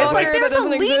 Yeah, Yeah, it's like that there's a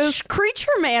doesn't leech exist.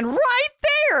 creature man right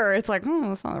there. It's like,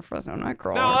 it's not a Fresno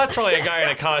Nightcrawler. No, that's probably a guy in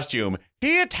a costume.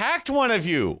 He attacked one of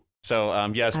you. So,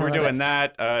 yes, I we're love doing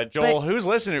that. Joel, But- who's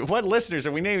listening? What listeners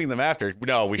are we naming them after?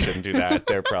 No, we shouldn't do that.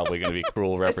 They're probably going to be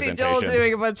cruel I see Joel representations.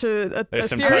 doing a bunch of a There's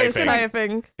some furious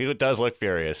typing. typing. He does look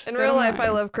furious. In real life, I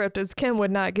love cryptids. Kim would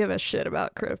not give a shit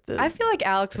about cryptids. I feel like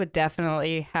Alex would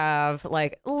definitely have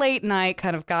like late night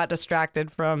kind of got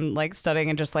distracted from like studying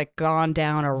and just like gone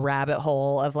down a rabbit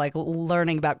hole of like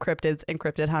learning about cryptids and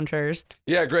cryptid hunters.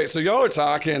 Yeah, great. So y'all are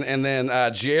talking, and then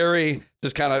Jerry,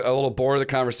 just kind of a little bored of the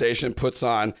conversation, puts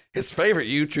on his favorite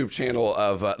YouTube channel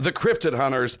of the Cryptid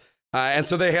Hunters. And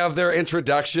so they have their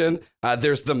introduction.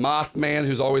 There's the Mothman,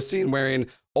 who's always seen wearing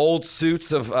old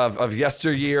suits of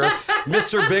yesteryear.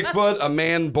 Mr. Bigfoot, a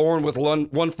man born with one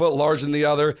foot larger than the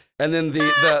other. And then the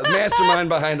mastermind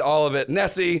behind all of it,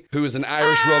 Nessie, who is an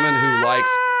Irish woman who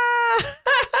likes...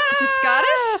 Is she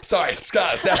Scottish? Sorry,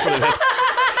 Scottish, that's what it is.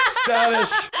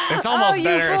 Scottish. It's almost you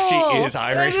better if she fool. is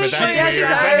Irish, but She- that's yeah, weird. she's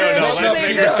But Irish. No, She's let's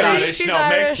make her Irish. Scottish. She's No,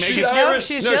 Irish. make She's it. Nope, Irish.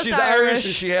 she's No, just she's Irish, Irish.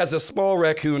 and she has a small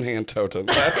raccoon hand totem.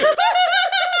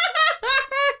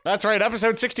 That's right,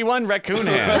 episode 61, Raccoon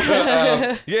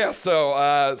Hand. Yeah, so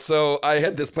I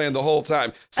had this plan the whole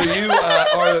time. So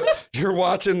you're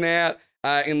watching that,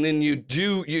 and then you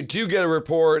do get a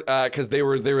report because they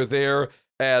were there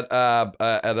at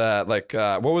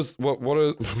what's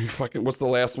the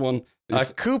last one?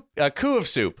 A coup of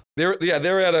soup. They're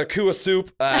at a coup of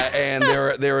soup, and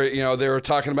they were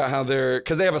talking about how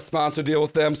because they have a sponsor deal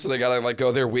with them, so they gotta like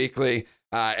go there weekly.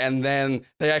 And then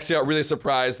they actually got really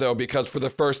surprised though, because for the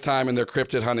first time in their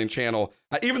cryptid hunting channel,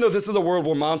 even though this is a world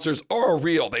where monsters are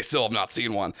real, they still have not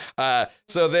seen one.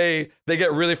 So they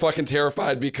get really fucking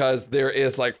terrified because there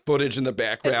is like footage in the It's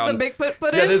background. the Bigfoot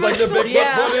footage. Yeah, there's like the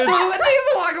Bigfoot footage.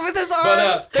 He's walking with his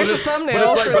arms. There's a it's,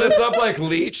 thumbnail. but it's up like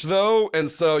leech though,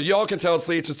 and so y'all can tell it's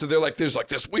leech, and so they're like, there's like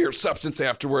this weird substance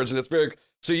afterwards, and it's very.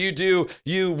 So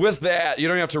you with that, you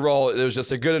don't have to roll. It was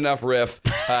just a good enough riff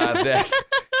that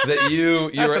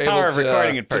you That's were the power able of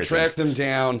recording in to person. track them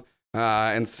down,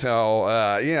 and so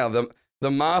the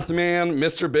Mothman,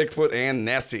 Mr. Bigfoot, and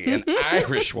Nessie, an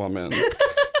Irish woman.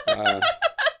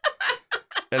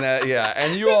 And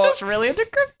and you He's all just really into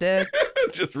cryptids.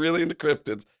 just really into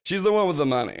cryptids. She's the one with the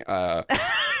money.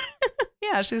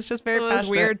 Yeah, she's just very One of those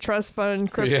passionate. weird trust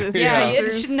fund cryptid. Yeah,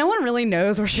 hunters. no one really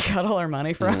knows where she got all her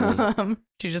money from.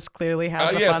 She just clearly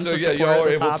has the funds to support y'all are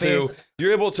this able hobby.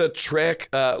 you're able to track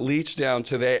Leech down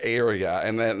to that area,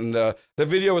 and then the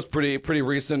video was pretty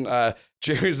recent.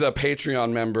 Jerry's a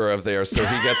Patreon member of theirs, so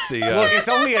he gets the. Look, it's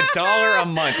only $1 a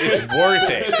month. It's worth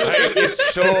it. Right? It's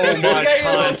so much You got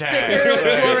your little content. sticker with the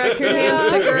little raccoon hand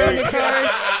sticker on the card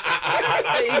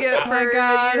that you get for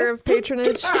a year of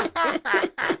patronage.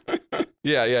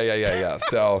 Yeah.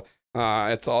 So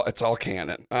it's all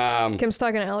canon. Kim's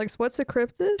talking to Alex. What's a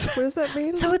cryptid? What does that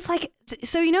mean? So it's like,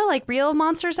 like real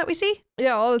monsters that we see?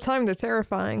 Yeah, all the time. They're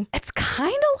terrifying. It's kind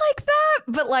of like that,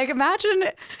 but like imagine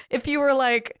if you were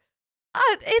like,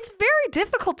 it's very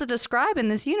difficult to describe in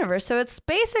this universe. So it's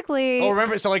basically. Oh,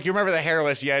 remember? So, like, you remember the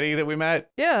hairless Yeti that we met?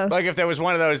 Yeah. Like, if there was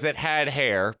one of those that had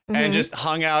hair and just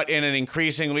hung out in an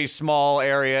increasingly small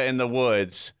area in the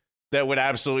woods that would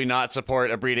absolutely not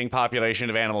support a breeding population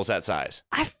of animals that size.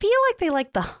 I feel like they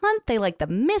like the hunt. They like the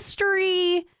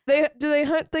mystery. Do they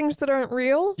hunt things that aren't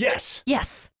real? Yes.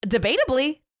 Yes,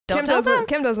 debatably. Don't Kim tell them.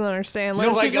 Kim doesn't understand.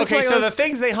 No, like, she's just okay, so the let's-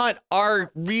 things they hunt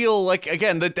are real. Like,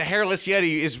 again, the hairless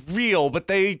Yeti is real, but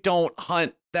they don't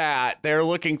hunt that. They're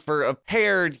looking for a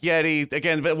paired Yeti,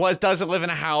 again, but doesn't live in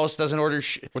a house, doesn't order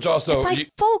Which also It's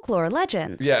like folklore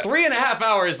legends. yeah. 3.5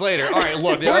 hours later. All right,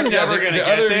 look, The we're other, never the going to get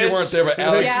other this. you weren't there, but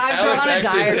Alex, Yeah, I've Alex drawn a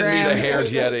actually did meet a diagram. haired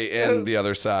Yeti in the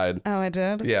other side. Oh, I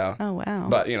did? Yeah. Oh, wow.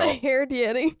 But you know, haired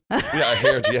Yeti. yeah, a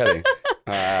haired Yeti.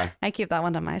 I keep that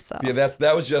one to myself. Yeah,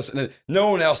 that was just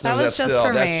no one else knows That was just still.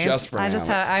 for That's me. just for I just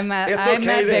Alex. had. I met. It's I okay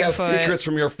met to have Bigfoot. secrets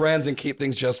from your friends and keep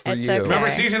things just for It's you. okay. Remember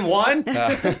season 1?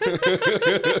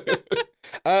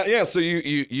 Yeah, so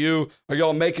you are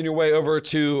y'all making your way over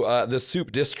to the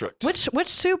soup district. Which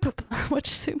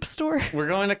soup store? We're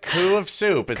going to Coup of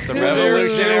Soup. It's the Coup.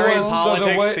 Revolutionary So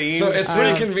Politics theme. So it's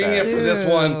pretty Of convenient for this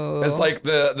one. It's soup. like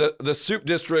the soup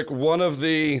district, one of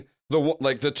the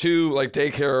two like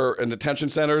daycare and detention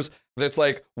centers. That's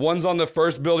like one's on the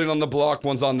first building on the block,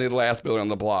 one's on the last building on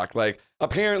the block. Like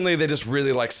apparently they just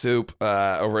really like soup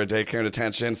over at daycare and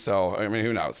detention. So I mean,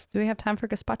 who knows? Do we have time for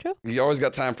gazpacho? You always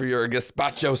got time for your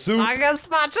gazpacho soup. My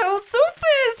gazpacho soup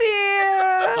is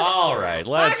here. All right,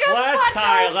 let's soup put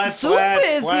all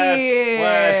is this on here.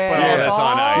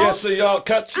 ice. Yeah, so y'all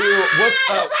cut to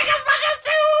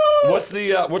what's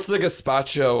the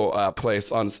gazpacho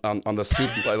place on the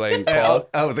soup lane called?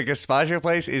 The gazpacho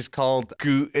place is called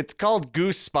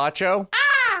Goose Spacho.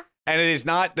 And it is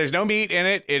not, there's no meat in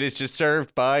it. It is just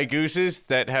served by gooses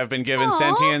that have been given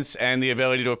sentience and the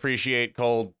ability to appreciate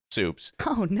cold soups.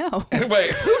 Oh no!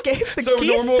 Wait, Who gave the so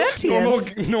geese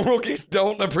sentience? normal geese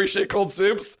don't appreciate cold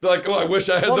soups. They're like, oh, I wish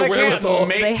I had Well, the they can't wherewithal.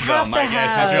 make They have them, to I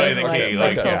guess, have is really the like, key.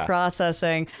 mental yeah.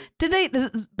 processing.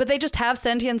 But they just have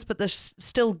sentience, but there's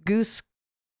still goose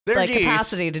They're like geese.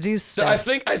 capacity to do So I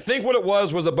stuff. think what it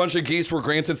was a bunch of geese were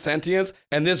granted sentience,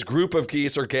 and this group of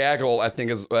geese or gaggle, I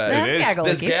think is That's is. gaggle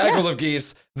this geese, gaggle yeah. of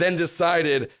geese then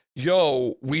decided,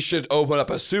 yo, we should open up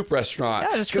a soup restaurant.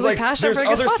 Yeah, just 'Cause, really like, passionate there's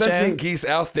for other gazpacho. sentient geese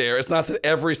out there. It's not that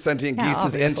every sentient Yeah, geese is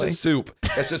obviously. into soup.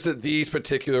 It's just that these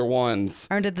particular ones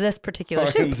Or into this particular are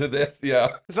soup. into this. Yeah.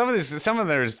 Some of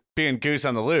there's being goose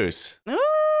on the loose.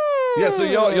 Yeah, so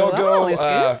y'all go Loose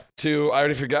goose. to, I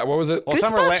already forgot, what was it? Well,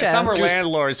 some are Gazpacho.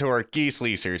 landlords who are geese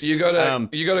leasers. You go to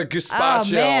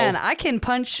Gazpacho. Oh man, I can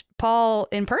punch Paul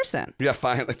in person. Yeah,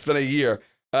 fine. It's been a year.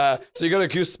 So you go to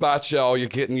Gazpacho, you're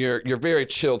getting your very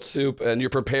chilled soup, and you're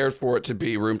prepared for it to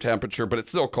be room temperature, but it's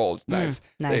still cold. It's nice.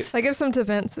 Nice. I give some to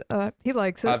Vince. He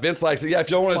likes it. Vince likes it. Yeah, if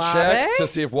y'all want to Wabe? check to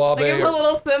see if I give him a Wabe...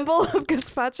 little thimble of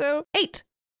gazpacho. 8.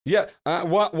 Yeah,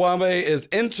 Wabe is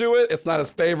into it. It's not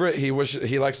his favorite. He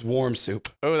likes warm soup.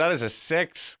 Oh, that is a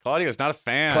 6. Claudio's not a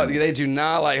fan. They do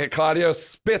not like it. Claudio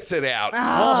spits it out.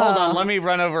 Well, hold on. Let me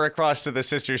run over across to the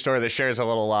sister store that shares a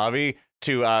little lobby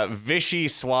to Vichy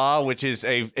Soie, which is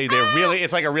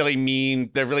it's like a really mean,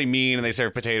 they're really mean and they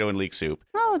serve potato and leek soup.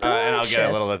 Oh, delicious. And I'll get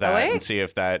a little of that wait. and see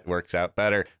if that works out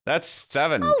better. That's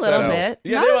 7. A little so- bit.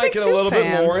 Yeah, Not they a like big it a little soup bit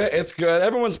fan. more. It's good.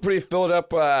 Everyone's pretty filled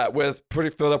up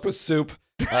with soup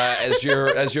as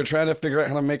you're trying to figure out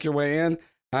how to make your way in.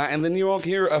 And then you all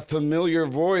hear a familiar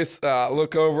voice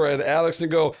look over at Alex and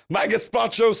go, "My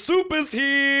gazpacho soup is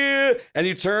here!" And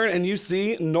you turn and you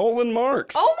see Nolan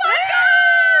Marks. Oh my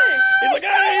god! He's like,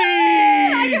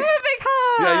 I give "Hey!" him a big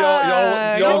hug.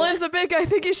 Yeah, y'all- Nolan's a big. I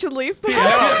think you should leave. No,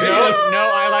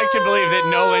 I like to believe that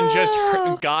Nolan just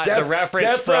got the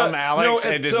reference from Alex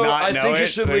and does not know I think it. you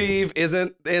should leave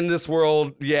isn't in this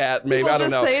world yet. Maybe People I don't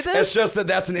just know. say this? It's just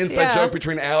that's an inside Yeah. joke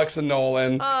between Alex and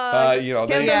Nolan. Kim they,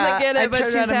 doesn't get I it, but turned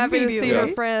she's around happy to see her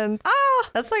immediately. friend.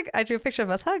 That's like I drew a picture of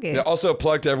us hugging. yeah, also a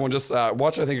plug to everyone. Just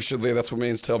watch. I think you should leave. That's what me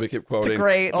and Toby keep quoting. It's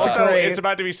great. Also, great. it's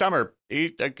about to be summer.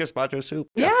 Eat a gazpacho soup.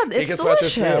 Yeah, He it's gets watch your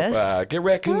delicious. soup. Get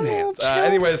raccoon Oh, hands. chill.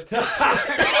 Anyways.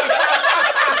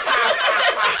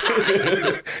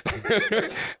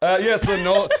 Yeah,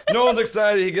 so Nolan's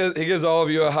excited. He gives all of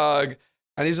you a hug,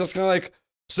 and he's just kind of like,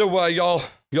 "So y'all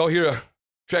here to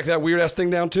track that weird ass thing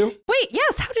down too? Wait,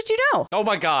 yes. How did you know? Oh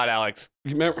my God, Alex.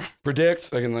 You remember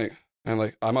predict? I can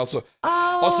I'm also.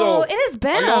 Oh, Also, it has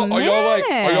been Are a y'all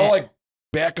minute. like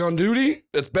back on duty?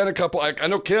 It's been a couple. I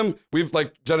know Kim. We've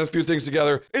like done a few things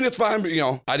together, and it's fine. But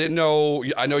I didn't know.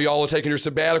 I know y'all are taking your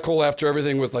sabbatical after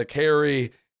everything with like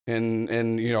Harry and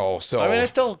So I mean, I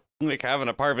still have an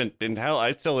apartment in hell.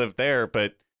 I still live there,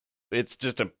 but it's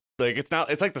just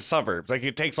it's like the suburbs. Like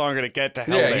it takes longer to get to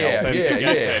Helldale than to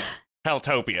get to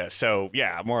Helltopia. So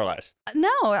yeah, more or less.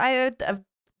 No, I've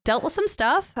dealt with some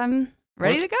stuff. I'm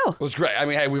ready to go. It was great. I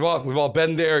mean, hey, we've all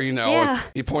been there, Yeah.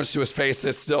 He points to his face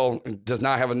that still does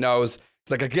not have a nose.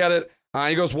 It's like, I get it.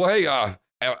 He goes, well, hey,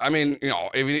 I mean,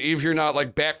 if you're not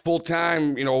like back full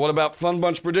time, what about Fun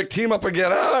Bunch Predict team up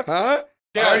again, huh?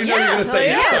 Yeah, I already know you're gonna say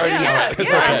yes. I already know.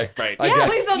 It's okay. Right. I guess.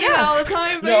 Please don't do that all the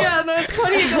time. But No. it's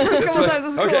funny. The first couple times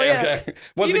it's cool. Okay, Yeah. okay.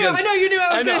 Once You knew, again, I know you knew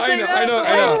I was going to say that. I know.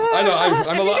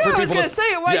 I'm a lot for I was people going to say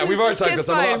it. Why Yeah, don't we've you already just talked kiss this.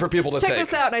 I'm a lot mine? for people to Check take.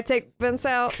 this out. And I take Vince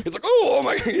out. He's like, oh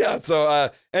my god, yeah. So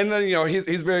and then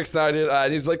he's very excited.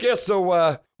 And he's like, yeah. So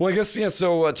well, I guess yeah.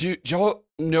 So do y'all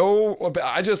know about?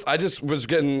 I just was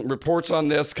getting reports on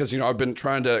this because I've been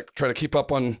trying to keep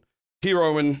up on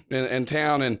Hero in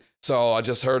town, and so I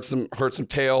just heard some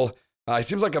tale. He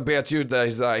seems like a bad dude.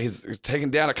 That he's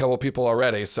taken down a couple of people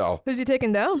already. So Who's he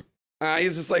taking down?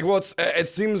 He's just like, well, it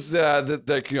seems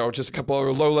that you know, just a couple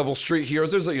of low-level street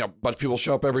heroes. There's a bunch of people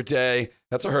show up every day.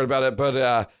 That's what I heard about it, but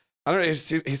I don't know. He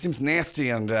seems nasty,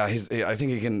 and I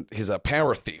think he's a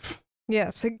power thief. Yeah,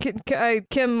 so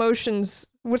Kim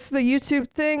motions. What's the YouTube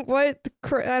thing? What?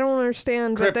 I don't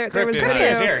understand. But there was Cryptid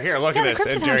video. Hunters. Here, look Yeah, at the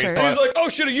this. And Cryptid Jerry's Hunters. He's like, oh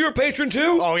shit, are you a patron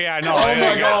too? oh yeah, no. Oh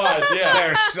my god, yeah.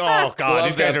 They're oh god, Love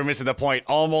these guys that. are missing the point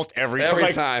almost every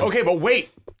Every time. Okay, but wait,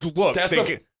 look, That's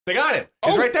they got him.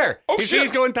 He's Oh. right there. Oh, You see, shit.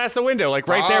 he's going past the window, like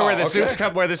right there where the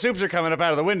okay. soups are coming up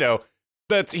out of the window.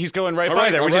 He's going right All by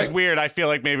right, there, all which is right. weird. I feel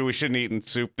like maybe we shouldn't eat in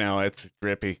soup now. It's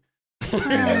drippy. Still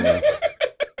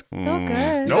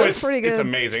good. No, It's pretty good. It's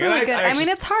amazing. Really And good. I actually-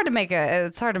 mean, it's hard to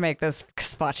make this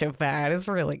gazpacho bad. It's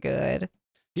really good.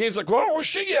 He's like, well,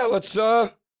 shit, yeah, let's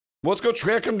go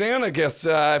track him down, I guess,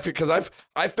 because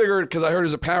I figured, because I heard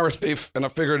he's a power thief, and I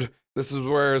figured this is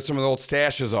where some of the old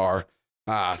stashes are.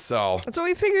 So That's what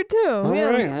we figured too. all yeah.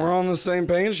 right, we're on the same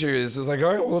page here. He's just like,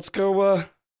 all right, well, let's go.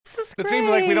 This is It great. seems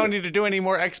like we don't need to do any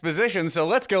more exposition, so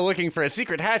let's go looking for a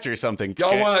secret hatch or something.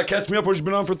 Y'all want to catch me up? Which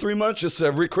been on for 3 months? Just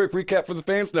a quick recap for the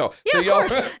fans. No, Yeah, so of y'all,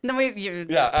 course. No, you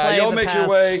yeah, play y'all the make your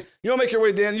past. way. You'll make your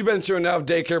way down. You've been to enough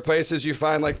daycare places. You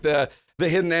find like the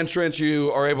hidden entrance.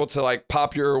 You are able to like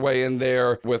pop your way in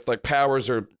there with like powers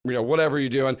or whatever you're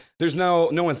doing. There's no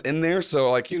one's in there, so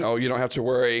like you don't have to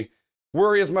worry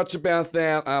as much about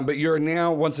that. But you're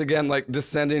now once again like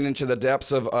descending into the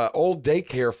depths of old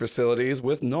daycare facilities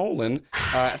with Nolan.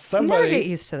 Never Somebody. get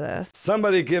used to this.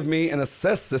 Somebody give me an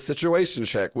assess the situation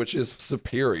check, which is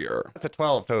superior. That's a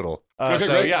 12 total. Okay, So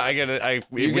great. yeah, I get it.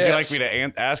 Would you get- like me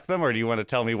to ask them, or do you want to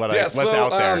tell me Yeah, what's so,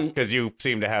 out there? Because you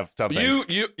seem to have something.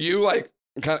 You like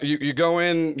kind of, you go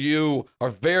in. You are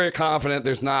very confident.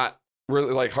 There's not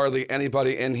really like hardly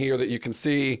anybody in here that you can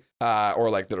see or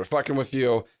like that are fucking with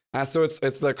you. So it's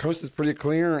the coast is pretty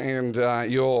clear, and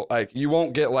you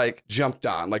won't get like jumped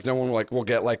on. Like no one will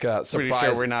get like a Pretty surprise.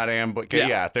 sure we're not ambushed. Yeah.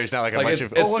 Yeah, there's not like a Like, bunch it-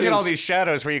 of. it Oh, look at all seems- these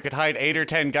shadows where you could hide 8 or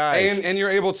 10 guys. And you're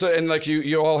able to, and like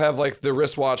you all have like the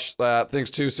wristwatch things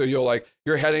too. So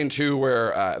you're heading to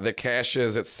where the cache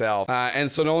is itself. And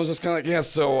so Nolan's just kind of like, yeah.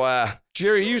 So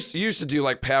Jerry, you used to do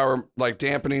like power, like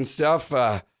dampening stuff.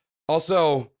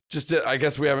 Also, I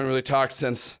guess we haven't really talked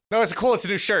since. No, it's cool. It's a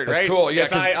new shirt, That's right? cool, yeah,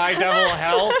 It's 'cause- I Devil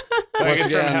Hell. Like Once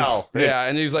it's from again, hell. Yeah,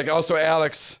 and he's like, also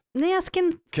Alex, Yeah,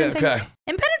 skin thing. okay,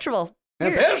 Impenetrable. Here,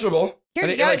 impenetrable. here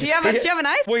And you he, go. like, do you have a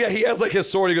knife? Well, yeah, he has like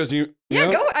his sword. He goes, do you? Yeah,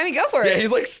 know? go. I mean, go for it. Yeah,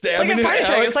 he's like it's stabbing like a at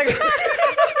fire Alex. trick. It's like.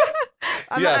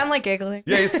 Yeah. I'm like giggling.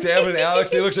 Yeah, he's stabbing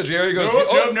Alex. And he looks at Jerry. He goes, Nope,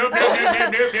 oh, nope, nope, nope,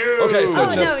 nope, nope, nope. Okay, so Oh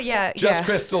just, no, yeah, just yeah.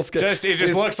 crystal skin. It just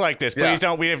He's- looks like this. Please Yeah.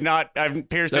 don't. We have not. I've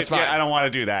pierced That's it. Yeah, fine. I don't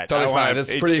want to do that. Totally I don't fine. wanna-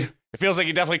 It's pretty. It feels like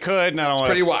you definitely could, and I don't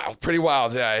want. Pretty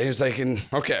wild. Yeah, he's like,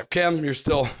 okay, Kim, you're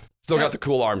still got the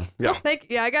cool arm. Yeah,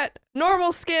 I got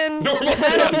normal skin. Normal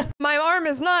Metal. skin. My arm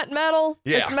is not metal.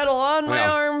 Yeah. It's metal on my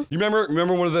Yeah. arm. you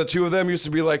remember one of the two of them used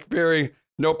to be like very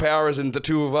no powers, and the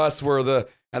two of us were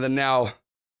and then now.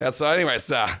 That's so.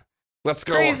 Anyways, let's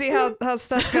go. Crazy how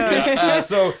stuff goes. Yeah,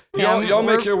 so Yeah, y'all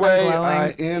make your I'm way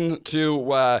glowing.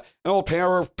 into an old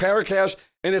power cache,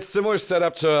 and it's similar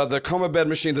setup to the coma bed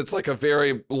machines. It's like a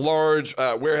very large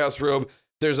warehouse room.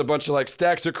 There's a bunch of like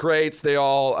stacks of crates. They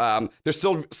all there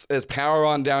still is power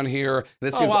on down here, and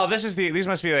it Oh seems wow, these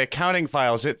must be the accounting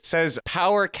files. It says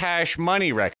power cash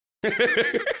money record.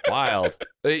 Wild.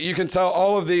 you can tell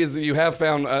all of these you have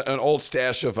found an old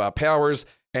stash of powers,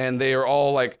 and they are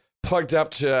all like plugged up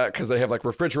to because they have like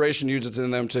refrigeration units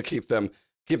in them to keep them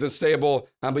stable.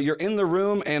 But you're in the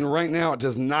room, and right now it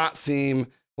does not seem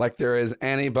like there is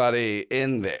anybody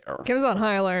in there. Kim's on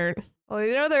high alert.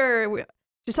 Well,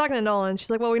 she's talking to Nolan. She's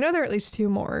like, well, we know there are at least 2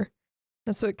 more.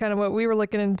 That's what we were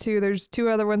looking into. There's 2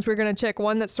 other ones we're gonna check.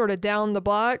 One that's sort of down the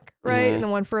block, right, Mhm. and then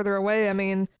one further away. I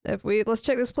mean, let's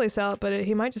check this place out, but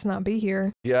he might just not be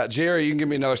here. Yeah, Jerry, you can give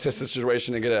me another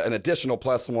situation and get an additional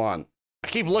 +1. I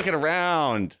keep looking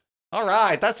around. All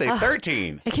right, that's a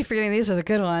 13. I keep forgetting these are the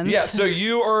good ones. Yeah, so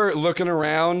you are looking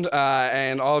around,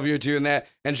 and all of you are doing that.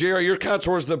 And Jerry, you're kind of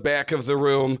towards the back of the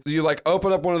room. You like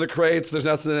open up one of the crates. There's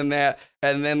nothing in that,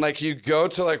 and then like you go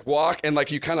to like walk, and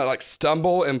like you kind of like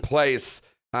stumble in place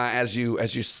as you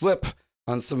slip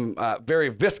on some very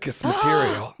viscous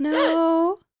material.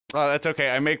 No. Oh, that's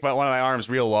okay. I make one of my arms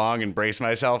real long and brace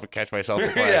myself and catch myself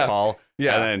before Yeah. I fall.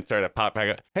 Yeah. And then sort of pop back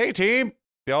up. Hey, team.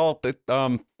 Y'all,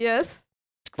 Yes.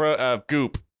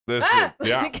 goop. This,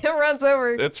 yeah. Kim runs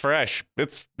over. It's fresh.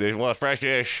 It's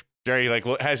fresh-ish. Jerry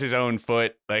has his own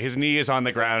foot. Like his knee is on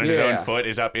the ground and his Yeah. own foot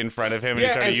is up in front of him. And Yeah,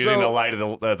 he's sort of and using so- the light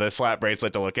of the slap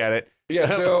bracelet to look at it. Yeah,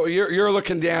 so you're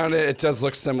looking down. It does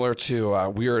look similar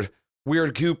to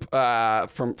weird goop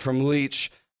from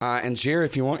Leech. And Jerry,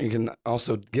 if you want, you can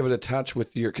also give it a touch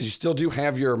with because you still do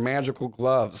have your magical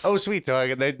gloves. Oh, sweet.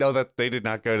 So they know that they did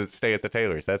not go to stay at the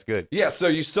tailor's. That's good. Yeah, so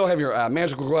you still have your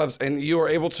magical gloves, and you are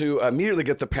able to immediately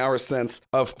get the power sense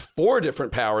of 4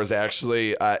 different powers,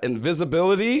 actually.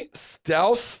 Invisibility,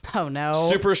 stealth, Oh no.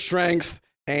 super strength,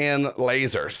 and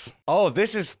lasers. Oh,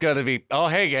 this is going to be... Oh,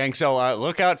 hey, gang. So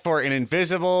look out for an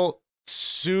invisible,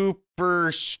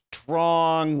 super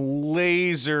strong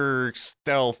laser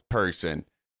stealth person.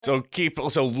 So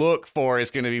look for is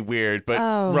going to be weird, but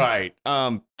Oh. right.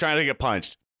 Trying to get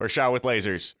punched or shot with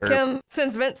lasers. Or, Kim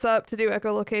sends Vince up to do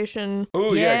echolocation.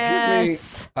 Oh,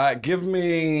 Yes. yeah, give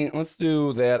me, let's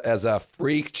do that as a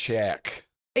freak check.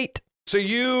 8. So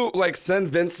you send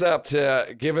Vince up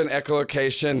to give an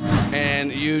echolocation,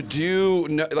 and you do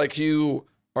know, you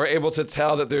are able to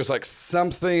tell that there's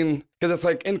something, because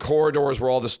it's in corridors where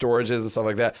all the storage is and stuff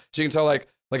like that. So you can tell like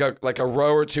a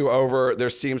row or two over, there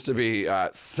seems to be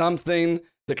something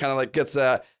that kind of gets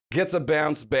a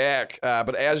bounce back.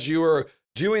 But as you are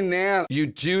doing that, you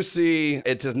do see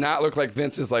it does not look like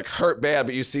Vince is hurt bad,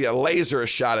 but you see a laser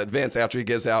shot at Vince after he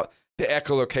gives out the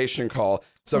echolocation call.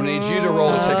 So I need you to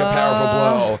roll to take a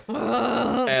powerful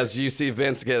blow as you see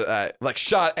Vince get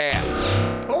shot at.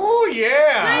 Oh, Snake yeah.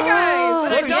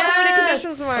 Eyes! I don't have any yes.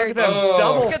 conditions Look at marked. that Oh.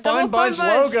 double Get Fun double Bunch Fun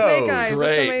Bunch, logo. Snake Eyes. That's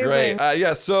Great, amazing. great.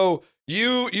 Yeah, so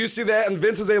you see that, and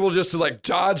Vince is able just to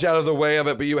dodge out of the way of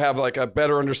it, but you have a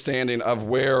better understanding of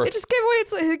where. It just gave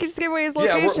away his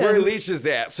Yeah, location. where Leech is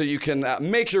at, so you can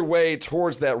make your way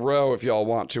towards that row if y'all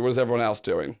want to. What is everyone else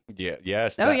doing? Yeah,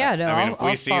 yes. Oh, yeah, no, I mean, if we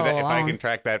I'll see that, follow if I along. can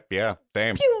track that, yeah,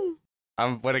 same. Pew.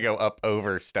 I'm going to go up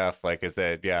over stuff, like I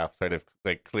said, yeah, sort of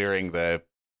clearing the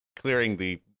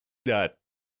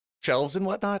shelves and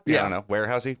whatnot. Yeah. I don't know,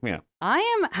 warehousey. Yeah.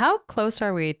 How close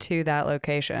are we to that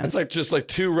location? It's just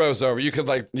 2 rows over. You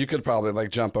could probably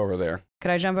jump over there.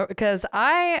 Could I jump over? Because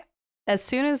as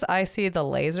soon as I see the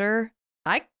laser,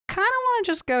 I kind of want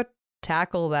to just go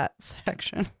tackle that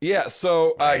section. Yeah,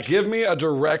 so Nice. give me a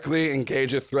directly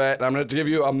engage a threat. And I'm going to give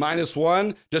you a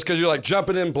 -1 just because you're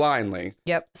jumping in blindly.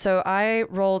 Yep. So I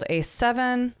rolled a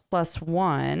 7 +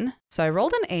 1. So I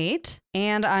rolled an 8,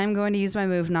 and I'm going to use my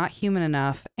move Not Human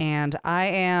Enough. And I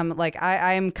am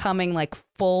I am coming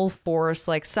full force.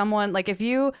 Someone, if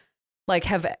you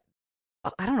have,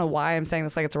 I don't know why I'm saying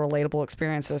this it's a relatable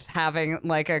experience of having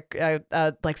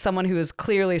a someone who is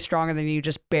clearly stronger than you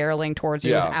just barreling towards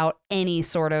you Yeah. without any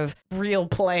sort of real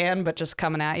plan, but just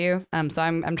coming at you. So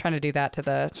I'm trying to do that to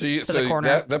the the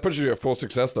corner. That puts you at full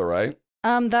success though, right?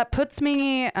 That puts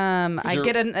me I you're-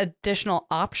 get an additional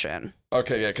option.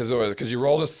 Okay, yeah, because you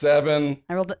rolled a 7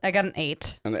 I got an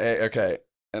 8. and an 8. Okay,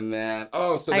 and then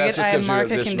so I that just gives you an mark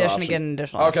a additional condition option. to get an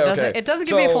additional Okay, option. okay. It doesn't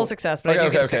give me a full success, but I do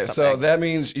get to pick So something. that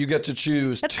means you get to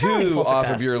choose That's kinda 2 full off of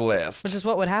success. your list. Which is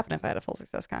what would happen if I had a full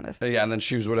success, kind of. Yeah, and then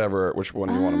choose which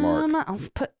one you want to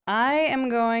mark. I am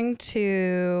going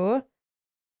to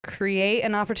create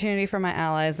an opportunity for my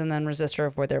allies and then resist or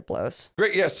avoid their blows.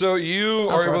 Great, yeah. So you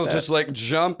That's are able worth to it. just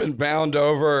jump and bound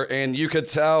over, and you could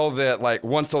tell that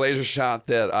once the laser shot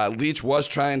that Leech was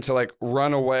trying to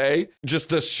run away. Just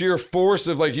the sheer force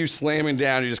of you slamming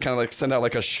down, you just kind of send out a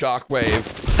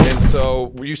shockwave, and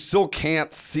so you still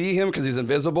can't see him because he's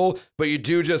invisible, but you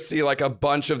do just see a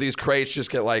bunch of these crates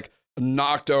just get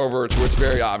knocked over to where it's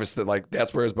very obvious that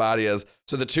that's where his body is.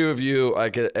 So the 2 of you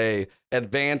get a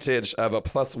advantage of a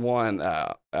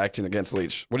 +1 acting against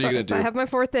Leech. What are you gonna So I do? have my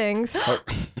 4 things.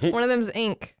 One of them's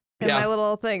ink. In Yeah. my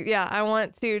little thing. Yeah, I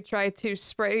want to try to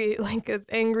spray an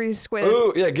angry squid.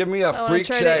 Ooh, yeah, give me a wanna freak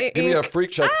try to check. Give me a ink.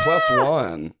 freak check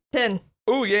 +1. 10.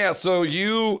 Ooh, yeah, so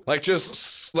you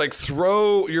just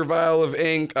throw your vial of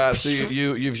ink. So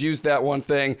you've used that one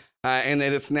thing, and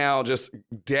then it's now just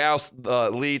doused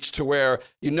Leech to where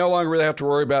you no longer really have to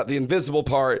worry about the invisible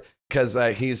part because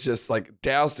he's just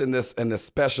doused in this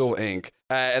special ink.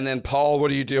 And then Paul,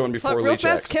 what are you doing before But real Leech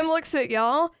fast, acts? Kim looks at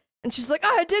y'all. And she's like,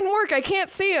 it didn't work. I can't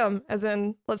see him. As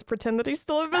in, let's pretend that he's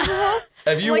still invisible.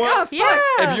 If you I'm want, like,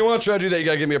 oh, fuck. if you want to try to do that, you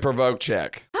gotta give me a provoke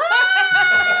check.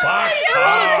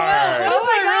 Boxcar. Oh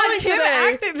my really God, Kim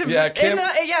today? acted to Yeah, Kim.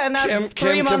 in that Kim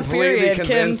 3-month completely period, Kim took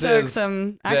convinces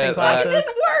some that, acting classes. didn't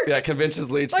work. Yeah,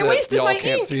 convinces Leech I that wasted y'all my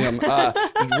can't ink. see him.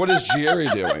 What is Jerry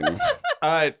doing?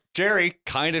 Jerry,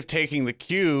 kind of taking the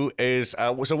cue, is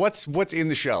so what's in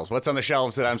the shelves? What's on the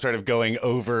shelves that I'm sort of going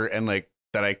over and what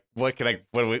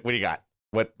do you got?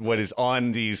 What is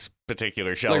on these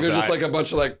particular shelves? There's just a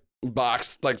bunch of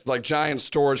box, giant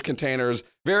storage containers,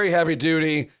 very heavy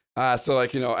duty. So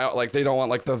they don't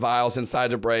want the vials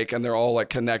inside to break, and they're all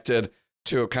connected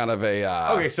to kind of a.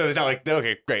 Okay, so it's not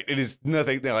okay, great. It is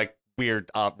nothing.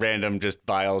 weird, random, just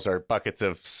vials or buckets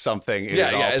of something. It Yeah,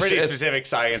 is yeah, all it's- pretty it's- specific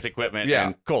science equipment. Yeah.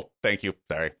 And cool. Thank you.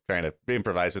 Sorry, trying to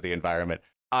improvise with the environment.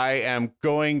 I am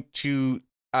going to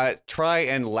try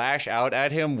and lash out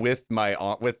at him with my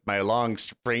long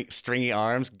stringy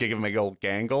arms, give him a old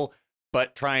gangle,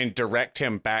 but try and direct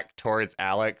him back towards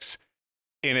Alex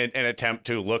in an attempt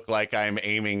to look like I'm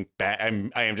aiming back.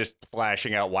 I am just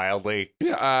flashing out wildly.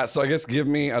 Yeah. So I guess give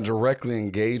me a directly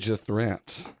engage a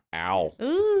threat. Ow.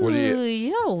 Ooh, What do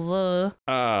yowza.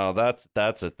 Oh,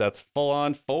 that's full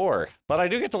on 4. But I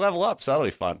do get to level up, so that'll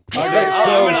be fun. Okay, So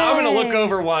so- I'm gonna look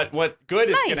over what good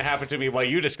is gonna Nice. happen to me while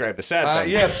you describe the sad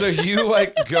thing. Yeah, so you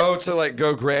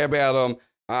go grab at him,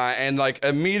 and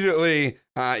immediately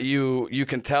you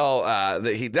can tell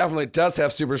that he definitely does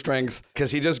have super strength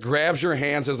because he just grabs your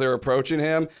hands as they're approaching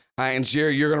him. And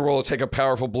Jerry, you're gonna roll to take a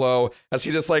powerful blow as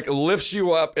he just lifts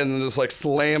you up and then just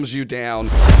slams you down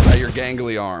your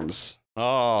gangly arms.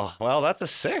 Oh, well, that's a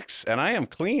 6, and I am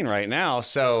clean right now.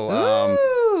 So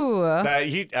Ooh.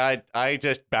 I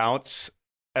just bounce.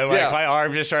 And Yeah. my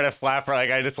arm just sort of flap,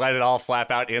 I just let it all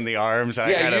flap out in the arms. And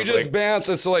I Yeah, kind you of, just bounce,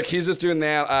 and so he's just doing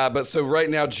that. But so right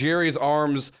now, Jerry's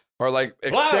arms are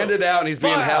extended out, and he's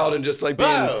being Whoa. held and just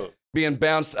Whoa. being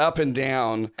bounced up and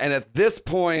down. And at this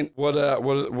point, what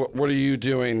are you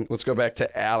doing? Let's go back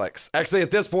to Alex. Actually,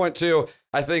 at this point too,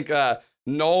 I think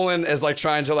Nolan is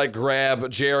trying to grab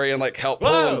Jerry and help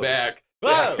pull Whoa. him back.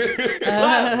 Whoa.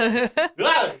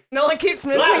 Whoa. No one keeps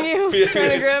missing you, trying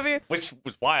to grab you. Which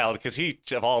was wild because he,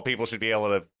 of all people, should be able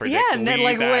to predict Yeah, and then,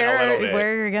 lead that a little bit.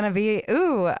 where you're gonna be.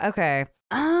 Ooh, okay.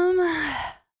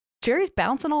 Jerry's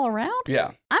bouncing all around.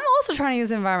 Yeah, I'm also trying to use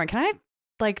the environment. Can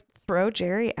I throw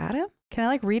Jerry at him? Can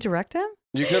I redirect him?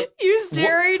 you can. Use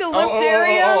Jerry to lift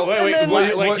Jerry up. Wait, and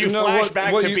then, what- you no, flash what-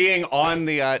 back what to you- being on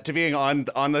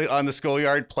the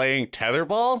schoolyard playing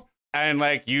tetherball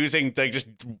and using just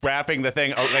wrapping the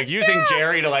thing, using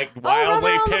Jerry to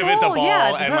wildly around the pivot the pole, ball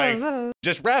yeah, and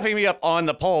just wrapping me up on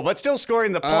the pole, but still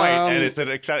scoring the point. And it's an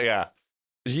yeah.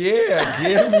 Yeah,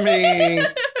 give me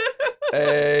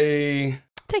a.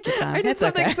 Take your time. I did It's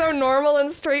something okay. so normal and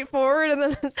straightforward, and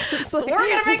then it's just We're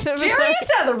gonna make Jerry a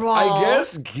tetherball. I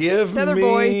guess give Tether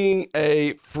me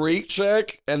a freak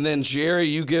check, and then Jerry,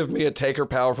 you give me a take or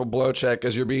powerful blow check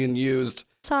as you're being used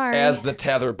Sorry. as the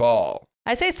tether ball.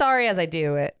 I say sorry as I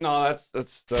do it. No,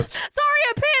 that's Sorry,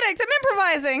 I panicked. I'm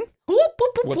improvising.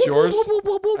 What's yours?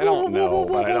 I don't know,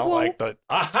 but I don't like the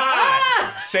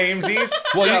aha samesies.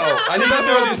 Well, So, I need to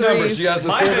throw these numbers. You guys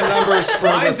to say the numbers for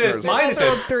listeners. Mine's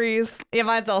Throw a threes. Yeah,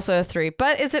 mine's also a 3.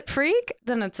 But is it freak?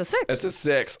 Then it's a 6. It's a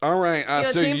 6. All right. You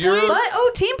So team you're.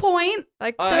 But team point.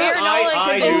 Like, so here, Nolan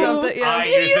could do something.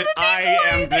 Yeah. I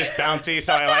am just bouncy,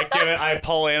 so I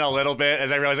pull in a little bit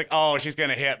as I realize oh, she's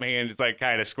gonna hit me, and it's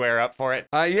kind of square up for it.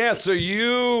 Yeah. So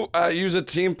you use a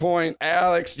team point,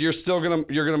 Alex. You're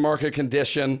gonna mark a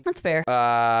condition. That's fair.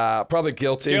 Probably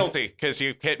guilty. Guilty because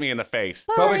you hit me in the face.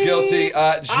 Probably guilty.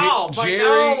 Ow, my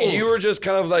Jerry, nose. you were just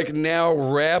kind of now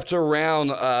wrapped around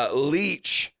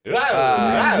Leech. And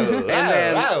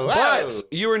But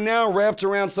you are now wrapped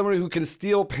around someone who can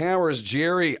steal powers.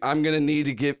 Jerry, I'm gonna need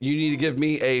to give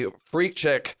me a freak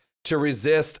check to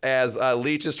resist as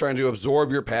Leech is trying to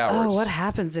absorb your powers. Oh, what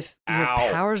happens if your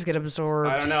Ow. powers get absorbed?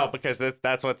 I don't know because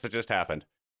that's what's just happened.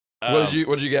 What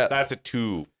did you get? That's a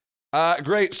 2.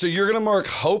 Great. So you're gonna mark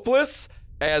hopeless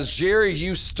as Jerry.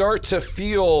 You start to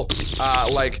feel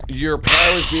like your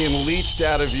powers being leached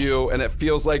out of you, and it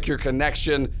feels like your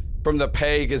connection from the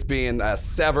peg is being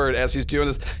severed as he's doing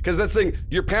this. Because that's the thing,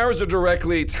 your powers are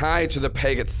directly tied to the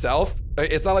peg itself.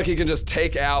 It's not like he can just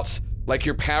take out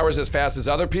your powers as fast as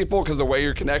other people because of the way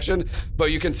your connection,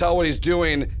 but you can tell what he's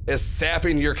doing is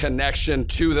sapping your connection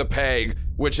to the peg,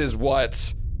 which is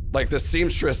what the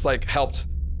seamstress helped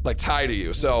tie to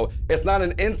you. So it's not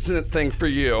an instant thing for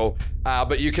you,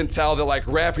 but you can tell that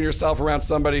wrapping yourself around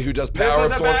somebody who does power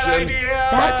This is a bad absorption idea.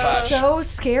 by That's touch. so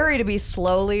scary to be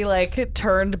slowly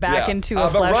turned back Yeah. into a but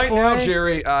flesh right boy. now,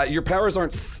 Jerry, your powers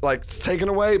aren't taken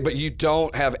away, but you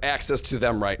don't have access to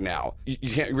them right now. You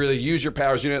can't really use your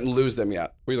powers. You didn't lose them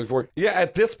yet. What are you looking for? Yeah,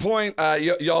 at this point,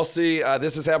 y'all see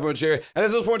this has happened with Jerry. And at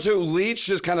this point, too, Leech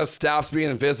just kind of stops being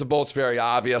invisible. It's very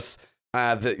obvious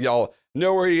that y'all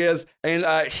know where he is. And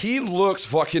he looks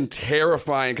fucking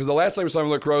terrifying because the last time we saw him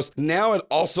look gross, now it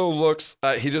also looks,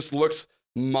 he just looks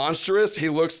monstrous. He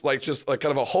looks just kind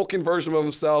of a hulking version of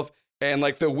himself. And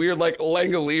the weird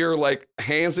Langolier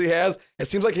hands he has, it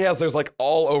seems like he has those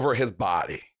all over his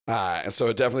body. And so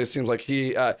it definitely seems like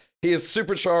he is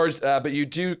supercharged, but you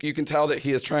can tell that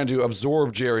he is trying to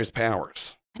absorb Jerry's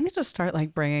powers. I need to start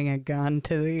like bringing a gun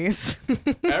to these.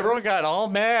 Everyone got all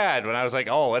mad when I was like,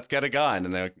 "Oh, let's get a gun,"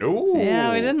 and they're like, "No."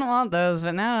 Yeah, we didn't want those,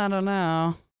 but now I don't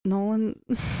know.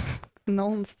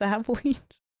 Nolan stabbed Leech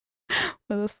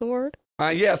with a sword.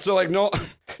 Yeah, so like No,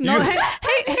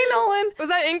 hey, Nolan. Was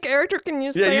that in character? Can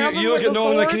you stay yeah, up you look with at the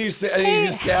Nolan like, sword? can you Hey,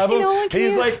 you stab hey, him? Nolan, And can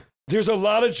he's you- like, there's a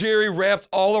lot of Jerry wrapped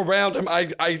all around him. I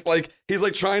like, he's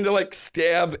like trying to like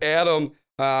stab at him,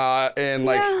 and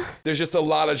like, Yeah. there's just a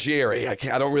lot of Jerry. I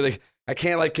can't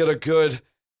like get a good,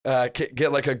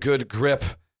 get like a good grip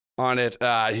on it.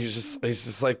 He's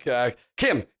just like,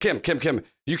 Kim,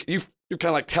 you've kind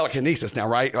of like telekinesis now,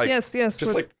 right? Like, Yes.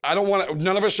 just like, I don't want to,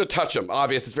 none of us should touch him.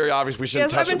 Obvious. It's very obvious we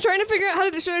shouldn't Yes, I've touch been him. trying to figure out how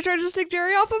to. Should I try to just take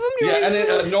Jerry off of him? Do you Yeah, want and me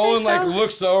to- then Nolan like so.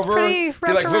 looks over. pretty He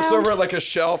wrapped like looks around. over at like a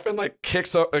shelf and like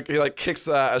kicks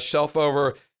a shelf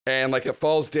over and like it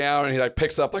falls down and he like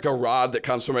picks up like a rod that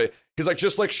comes from it. He's like,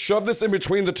 just like shove this in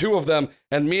between the two of them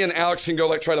and me and Alex can go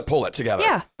like try to pull it together.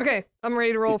 Yeah. Okay, I'm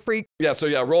ready to roll freak. Yeah. So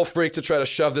yeah, roll freak to try to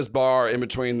shove this bar in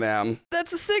between them.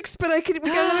 That's a 6, but we got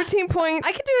another team point.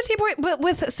 I could do a team point,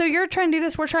 but so you're trying to do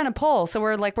this, we're trying to pull, so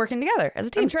we're like working together as a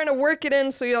team. I'm trying to work it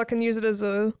in so y'all can use it as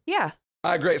a. Yeah.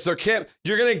 Great. So Kim,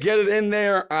 you're gonna get it in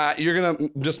there. You're gonna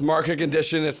just mark a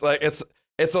condition. It's like it's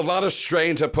a lot of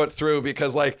strain to put through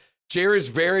because like Jerry's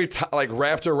very like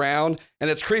wrapped around, and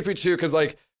it's creepy too because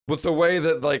like with the way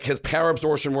that like his power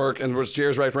absorption work and was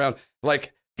Jerry's wrapped around,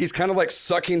 like he's kind of like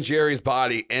sucking Jerry's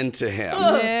body into him.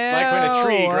 Ugh. Like when a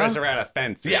tree grows around a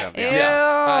fence. Or Yeah. something.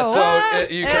 Yeah.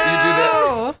 So you do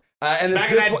that. And Back at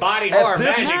in this that po- body at horror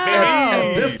this- magic, at- baby.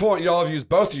 At this point, y'all have used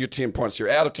both of your team points. You're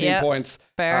out of team Yep. points.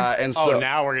 Fair. And Oh, so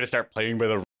now we're gonna start playing by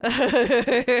the.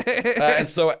 and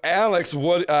so Alex,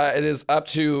 what it is up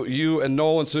to you and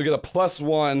Nolan. So you get a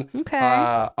 +1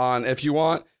 Okay. on if you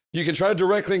want. You can try to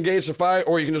directly engage the fight,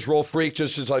 or you can just roll freak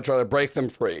just to like try to break them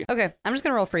free. Okay, I'm just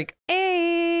gonna roll freak.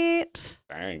 8.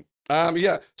 Bang.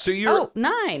 Yeah. So you're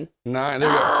 9. 9. There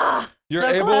you go. Ah, You're so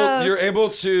able. close. You're able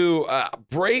to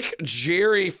break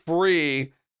Jerry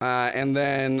free, and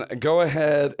then go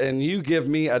ahead and you give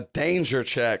me a danger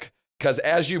check because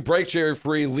as you break Jerry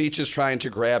free, Leech is trying to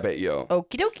grab at you.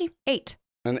 Okie dokie. 8.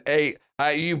 An 8.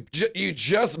 You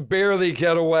just barely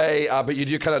get away, but you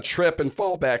do kind of trip and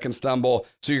fall back and stumble.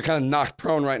 So you're kind of knocked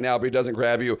prone right now, but he doesn't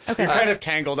grab you. Okay. You're kind of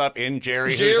tangled up in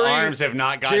Jerry, whose Jerry- arms have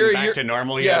not gotten Jerry, back you're- to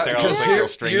normal Yeah, yet. They're all because like real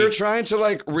stringy. you're trying to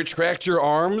like retract your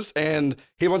arms, and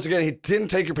he didn't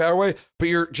take your power away, but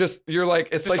you're like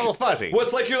it's Just like a little fuzzy. Well,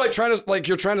 it's like you're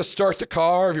trying to start the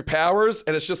car of your powers,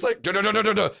 and it's just like and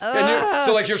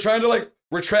so like you're trying to like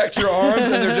retract your arms,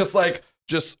 and they're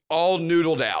just all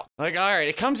noodled out. Like, all right,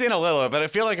 it comes in a little, but I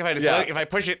feel like if I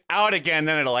push it out again,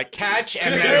 then it'll like catch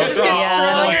and then It it'll just go gets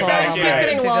all the way stronger, back it just in. keeps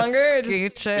getting So just longer, it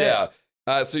just- scooch it.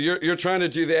 Yeah. So you're trying to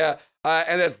do that,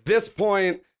 and at this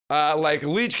point, like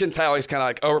Leech can tell he's kind of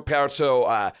like overpowered.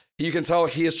 So you can tell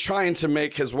he is trying to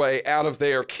make his way out of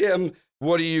there. Kim,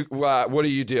 what are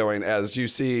you doing as you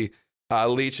see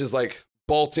Leech is like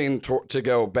bolting to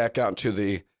go back out into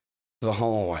the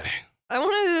hallway? I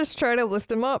want to just try to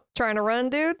lift him up. Trying to run,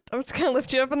 dude. I'm just gonna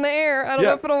lift you up in the air. I don't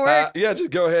know if it'll work. Yeah,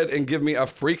 just go ahead and give me a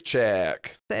freak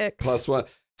check. 6. +1.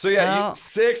 So yeah, Well-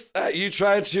 6. You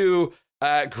try to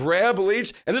grab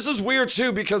Leech, and this is weird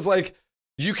too because like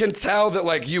you can tell that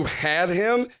like you had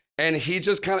him, and he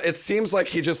just kind of. It seems like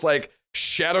he just like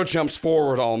shadow jumps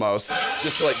forward almost,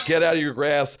 just to like get out of your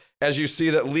grasp. As you see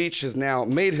that Leech has now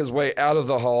made his way out of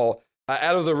the hall,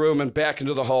 out of the room, and back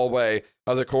into the hallway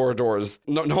of the corridors.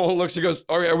 Nolan looks. He goes,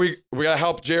 "All right, we gotta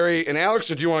help Jerry and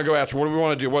Alex, or do you want to go after him? What do we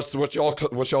want to do? What's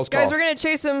y'all's call?" Guys, we're gonna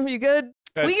chase him. You good?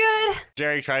 We good?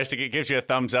 Jerry tries to gives you a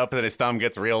thumbs up, and then his thumb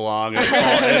gets real long and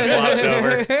it flops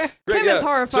over. Great, Kim yeah. is So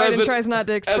horrified as and the- tries not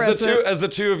to express it. As the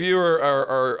two of you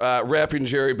are wrapping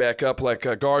Jerry back up like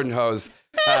a garden hose,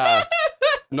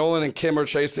 Nolan and Kim are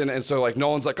chasing, and so like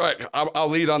Nolan's like, all right, I'll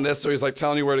lead on this, so he's like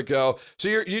telling you where to go. So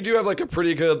you do have like a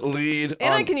pretty good lead.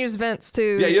 And I on- can use vents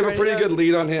too. Yeah, you have a Ready pretty to good go?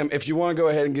 lead on him. If you want to go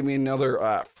ahead and give me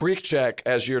another freak check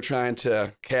as you're trying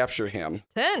to capture him.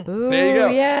 10. Ooh, There you go.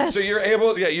 Yes. So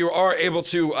you are able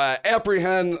to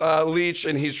apprehend Leech,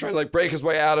 and he's trying to like break his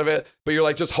way out of it, but you're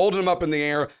like just holding him up in the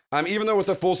air. Even though with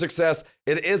a full success,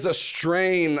 it is a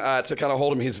strain to kind of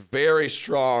hold him. He's very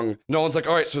strong. Nolan's like,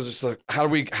 all right, so it's just like, how do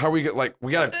we get like,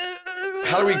 we gotta,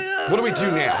 what do we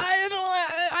do now?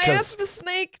 I 'Cause- asked the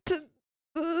snake to.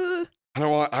 I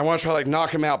want to try to like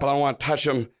knock him out, but I don't want to touch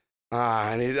him.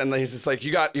 And he's just like,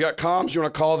 you got comms? You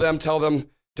want to call them, tell them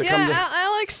to come to.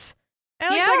 Alex.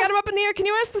 Alex, Yeah? I got him up in the air. Can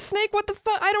you ask the snake what the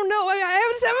fuck? I don't know.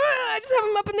 I just have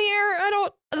him up in the air. I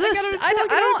don't. The I gotta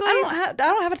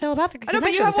don't have a telepathic I know,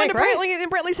 but you connection, have one snake, to right? Brantley,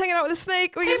 and Brantley's hanging out with a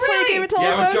snake. We Hey, just play a Brantley. game of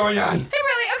Yeah, what's telephone. going on? Hey,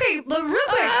 Bradley. Okay, real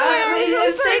quick.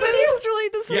 Is snake with you?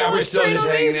 This is Yeah, we're still just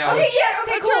hanging out. Okay, yeah,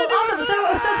 okay, Let's cool, try to do awesome. it. So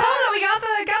tell him that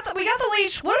we got the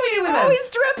leash. What do we do with him? Oh, he's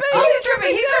dripping. Oh, he's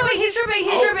dripping. He's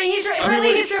dripping.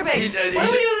 Bradley, he's dripping. What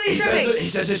do we do with he he's says dripping? he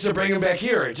says just to bring him back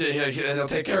here, and they'll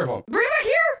take care of him. Bring him back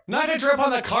here. Not to drip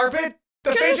on the carpet.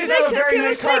 The Can the faces snake, have a very can the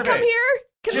nice snake carpet. come here?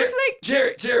 Can the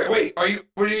snake? Jerry, wait,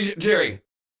 what are you, Jerry?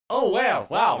 Oh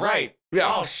wow, right.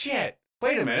 Yeah. Oh shit.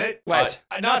 Wait a minute. What?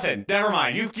 Nothing. Never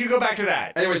mind. You go back to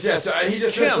that. Anyways, yeah, so he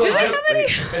just Kim, says, do they have any-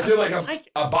 is there like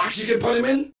a box you can put him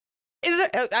in? Is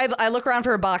there? I look around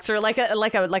for a boxer, like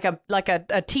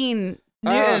a teen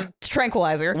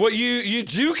tranquilizer. What you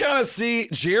do kind of see,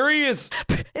 Jerry is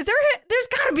Is there? There's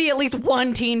got to be at least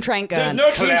one teen trank gun.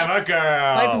 there's no teen. Clever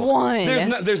girl. like one.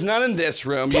 There's none in this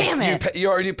room. Damn you, it. You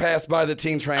already passed by the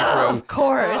teen trank Oh, room. of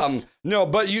course. No,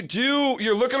 but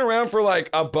you're looking around for like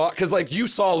a box, because like you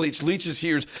saw Leech is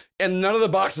here, and none of the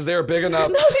boxes there are big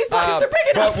enough. No, these boxes are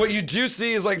big enough. But what you do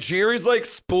see is like Jerry's like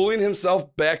spooling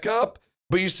himself back up,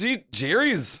 but you see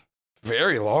Jerry's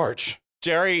very large.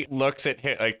 Jerry looks at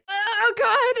him like. Oh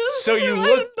God! So you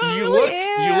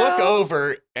look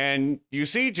over and you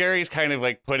see Jerry's kind of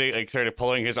like sort of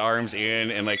pulling his arms in,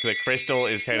 and like the crystal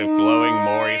is kind of glowing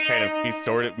more. He's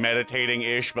sort of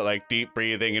meditating-ish, but like deep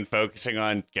breathing and focusing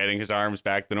on getting his arms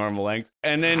back the normal length.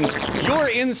 And then you're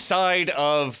inside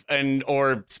of an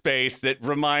orb space that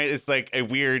it's like a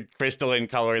weird crystalline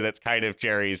color that's kind of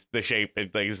Jerry's, the shape,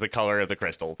 it like is the color of the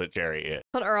crystal that Jerry is.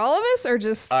 Are all of us or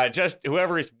just? Just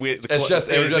whoever is with It was just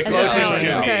closest Alex,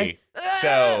 to okay. me.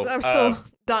 So I'm still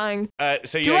dying.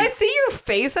 so Do yeah, I see your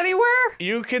face anywhere?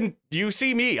 you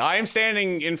see me. I am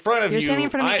standing in front of You're you. standing in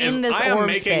front of me in this I am orb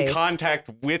making space. contact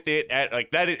with it at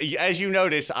like that. As you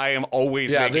notice, I am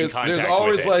always Yeah, making contact. there's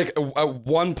always with it. like a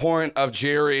one point of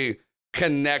Jerry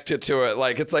connected to it.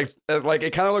 Like it's like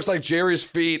it kind of looks like Jerry's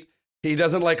feet. He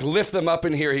doesn't like lift them up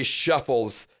in here. He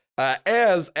shuffles.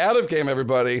 As out of game,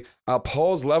 everybody,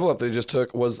 Paul's level up they just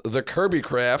took was the Kirby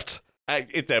Craft.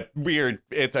 It's a weird.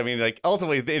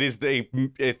 Ultimately, it is a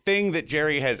thing that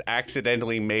Jerry has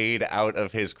accidentally made out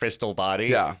of his crystal body.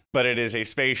 Yeah. But it is a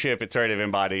spaceship. It sort of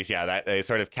embodies, that a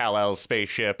sort of Kal-El's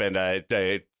spaceship and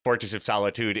a Fortress of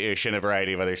Solitude-ish and a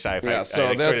variety of other sci-fi, Yeah,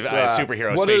 so that's sort of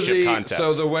superhero what are spaceship concepts.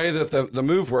 So the way that the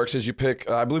move works is you pick,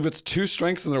 I believe it's 2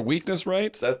 strengths and their weakness,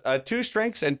 right? 2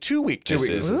 strengths and 2 2 weaknesses.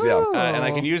 weaknesses, yeah. And I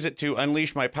can use it to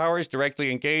unleash my powers,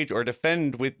 directly engage, or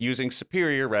defend with using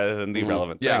superior rather than the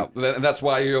relevant Yeah, thing. that's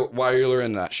why you're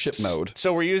in ship mode.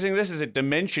 So we're using this as a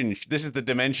dimension. This is the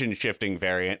dimension shifting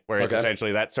variant, where it's Okay.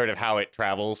 essentially that's sort of how it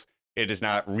travels. It is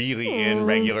not really in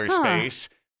regular space,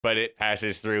 but it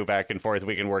passes through back and forth.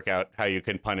 We can work out how you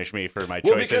can punish me for my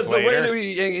Well, choices because later. the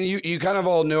way that you kind of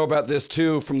all know about this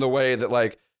too, from the way that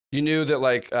like you knew that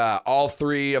like all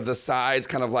 3 of the sides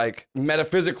kind of like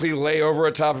metaphysically lay over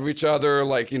on top of each other.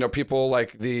 Like people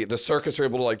like the circus are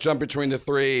able to like jump between the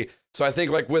 3. So I think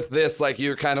like with this, like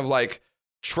you're kind of like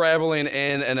traveling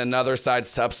in another side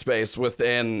subspace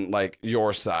within like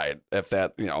your side, if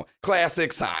that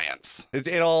classic science.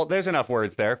 It all there's enough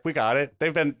words there. We got it.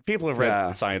 People have read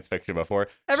Yeah. science fiction before.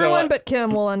 Everyone So, but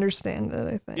Kim will understand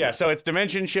it, I think. yeah. So it's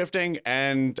dimension shifting,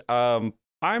 and I'm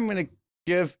gonna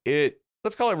give it.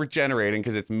 Let's call it regenerating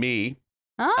because it's me.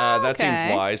 Oh, That seems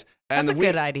okay. wise. And That's a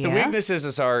good idea. The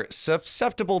weaknesses are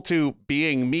susceptible to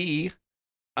being me.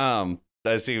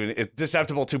 That's even it's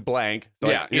susceptible to blank. So,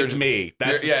 Yeah, like, it's me.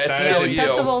 That's it's that still is- you.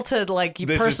 Susceptible to like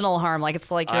This is- personal harm, like it's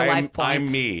like your life points.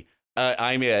 I'm me.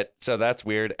 I'm it. So that's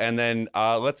weird. And then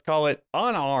let's call it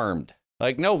unarmed.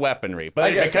 Like no weaponry,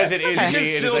 but Okay, because okay. it is Okay. You me, can it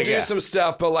is still like, do some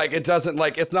stuff, but like it doesn't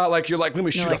like it's not like you're like let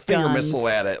me shoot like a finger guns. missile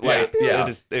at it. Yeah, Like yeah. It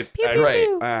is, Pew, pew, Great.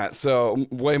 pew. So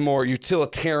way more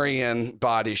utilitarian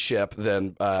body ship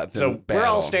than So we're all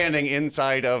battle. standing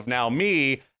inside of now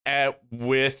me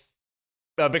with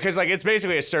because like it's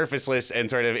basically a surfaceless and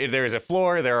sort of there is a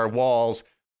floor, there are walls,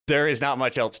 there is not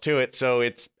much else to it. So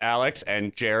it's Alex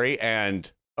and Jerry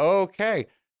and okay.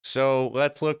 So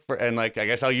let's look for and like I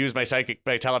guess I'll use my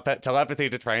telepathy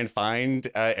to try and find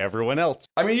everyone else.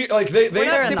 I mean, like they We're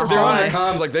not super they're on far. the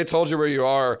comms, like they told you where you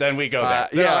are. Then we go there.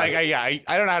 Yeah.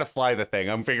 I don't know how to fly the thing.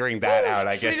 I'm figuring that out.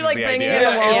 I So guess you're, is like, the banging idea. it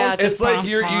on the walls. Yeah, it's just like bonk,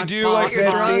 you bonk, do bonk, like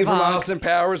that bonk, scene from bonk. Austin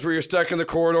Powers where you're stuck in the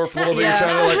corridor for a little bit. Yeah. You're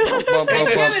trying to like bump, bump, It's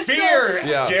bump, a bump. Kim is sphere.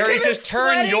 Yeah. Jerry, Kim is just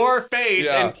turn sweating. your face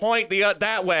Yeah. and point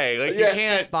that way. Like Yeah. you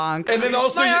can't. Bonk. And then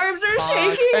also My you, arms are Bonk.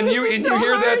 shaking. and This you is and so you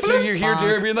hear that hard. too. You hear Bonk.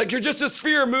 Jerry being like, "You're just a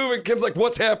sphere moving." Kim's like,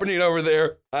 "What's happening over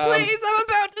there?" Please, I'm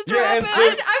about to Yeah, and so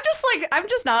I'm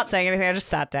just not saying anything. I just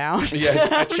sat down.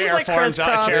 yeah, A chair like forms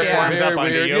up, crisscross, yeah. forms up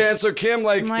under you. Yeah, and so Kim,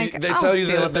 like, I'm like, they I'll tell you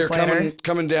deal that with they're this later.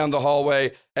 coming down the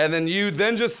hallway, and then you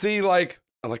then just see like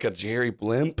a Jerry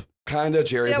Blimp, kind of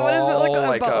Jerry Yeah, Ball. what does it look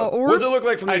like? What does it look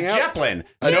like from A the outside? Zeppelin.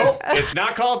 Nope, it's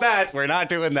not called that. We're not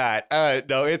doing that.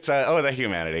 No, it's the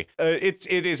humanity.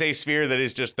 It is a sphere that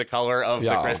is just the color of the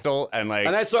Yeah. crystal, and like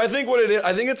And so I think what it is,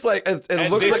 I think it's like it at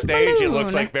looks this like stage, it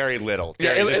looks balloon. like very little.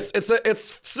 yeah, Jerry's just- it's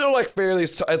still like fairly.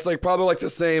 It's like probably like the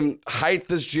same height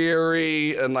as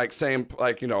Jerry and like same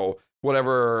like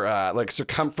whatever like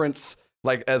circumference.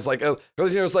 Like as like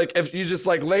because it's like if you just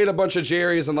like laid a bunch of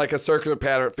Jerry's in like a circular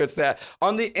pattern, it fits that.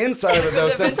 On the inside of it though,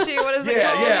 Da since Vinci, what is it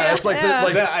yeah, called? yeah, it's like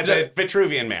Yeah. the the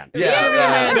Vitruvian Man.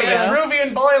 yeah, The Yeah.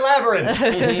 Vitruvian Boy Labyrinth.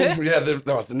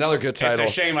 yeah. It's another good It's title. a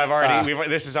shame I've already.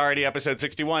 this is already episode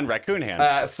 61, Raccoon Hands.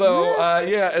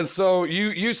 Yeah, and so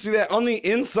you see that on the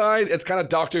inside, it's kind of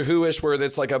Doctor Who-ish, where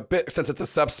it's like a bit since it's a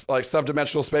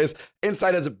subdimensional space.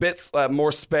 Inside has a bit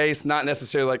more space, not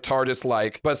necessarily like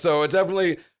TARDIS-like, but so it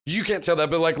definitely you can't tell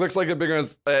that, but like looks like a bigger.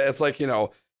 It's like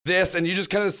this, and you just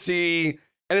kind of see.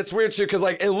 And it's weird too, because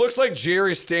like it looks like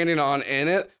Jerry's standing on in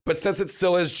it, but since it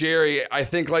still is Jerry, I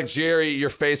think like Jerry, your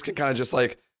face can kind of just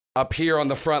like appear on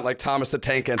the front, like Thomas the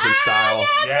Tank Engine style.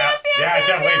 Yeah, it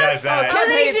definitely does that. Kim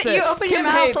hates you it. open your Kim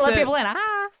mouth to hates let it. people in.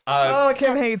 Oh,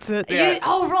 Kim hates it. Yeah. You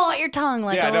roll out your tongue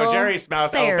like Yeah, a no, little Jerry's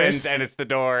mouth stairs. opens and it's the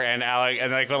door, and Alex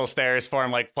and like little stairs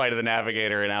form like Flight of the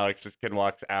Navigator, and Alex just can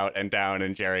walk out and down,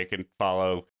 and Jerry can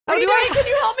follow. What are you doing? Can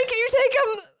you help me? Can you take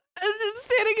him? Just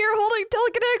standing here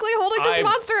telekinetically holding this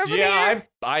monster up in the air.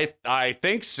 I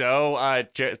think so.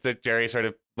 Jerry sort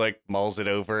of like mulls it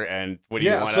over, and what do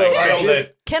you Yeah, want so, to build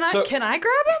it? Can I So- can I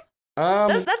grab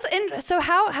him? That's in. So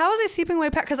how is he sleeping way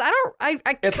past? Because I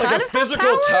It's kind like a of have physical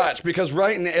powers. touch because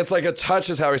it's like a touch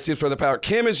is how he sleeps with the power.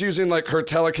 Kim is using like her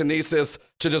telekinesis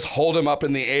to just hold him up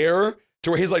in the air to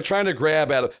where he's like trying to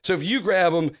grab at him. So if you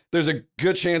grab him, there's a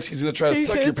good chance he's gonna try to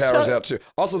suck your powers out too.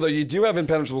 Also, though, you do have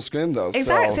impenetrable skin though.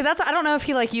 Exactly. So See, that's I don't know if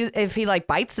he like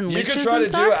bites and you leeches could try to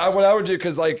and do it. sucks. What I would do,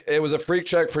 because like it was a freak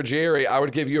check for Jerry, I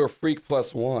would give you a freak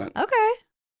 +1. Okay,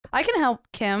 I can help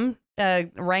Kim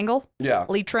wrangle, Yeah.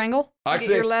 leech wrangle.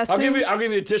 Actually, your last I'll give two?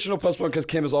 you additional +1 because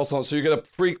Kim is also on. So you get a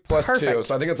freak +2. Perfect.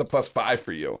 So I think it's a +5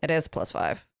 for you. It is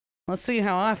 +5. Let's see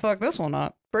how I fuck this one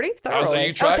up. Pretty Oh, thorough. so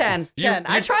you tried, 10. 10.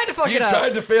 I tried to fuck you it up.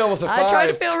 tried to fail with a 5. I tried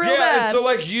to fail real yeah, bad. and so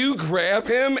like you grab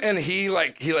him and he's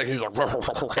like he's like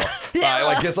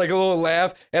gets like a little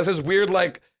laugh. Has this weird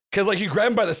like because like you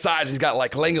grab him by the sides, he's got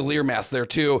like Langolier mask there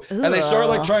too, and they start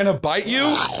like trying to bite you,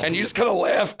 and you just kind of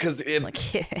laugh because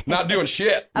it's not doing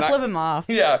shit. I Not- flip him off.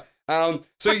 Yeah. So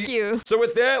Fuck you. So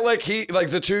with that, like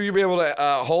the two you'll be able to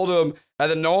hold him,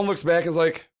 and then Nolan looks back and is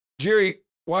like, Jerry,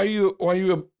 why are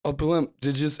you a blimp?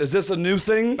 Is this a new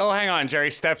thing? Oh, hang on.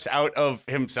 Jerry steps out of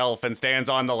himself and stands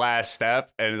on the last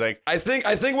step, and is like, I think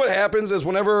what happens is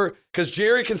because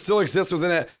Jerry can still exist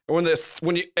within it.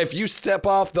 If you step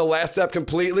off the last step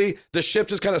completely, the ship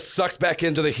just kind of sucks back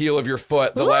into the heel of your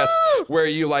foot. The last where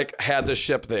you like had the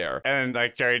ship there. and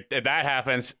like Jerry, that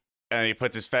happens, and he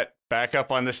puts his foot back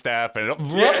up on the step, and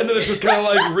Yeah, and then it just kind of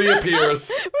like reappears.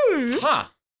 huh?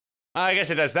 I guess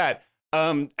it does that.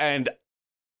 And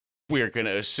we're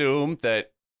gonna assume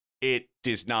that it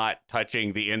is not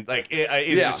touching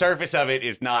the surface of it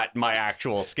is not my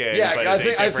actual skin. Yeah, but I is a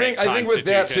think different with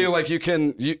that too,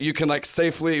 constitution. like you can like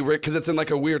safely because it's in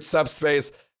like a weird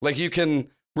subspace, like you can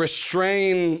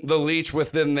restrain the leech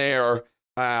within there,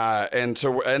 and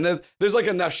then there's like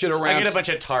enough shit around. I get a bunch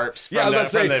of tarps. From Yeah, I was about to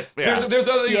say, there's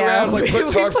other things Yeah, around, like put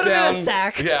we tarps put 'em in a down.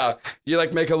 sack. Yeah, you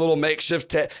like make a little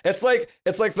makeshift. It's like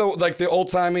the old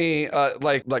timey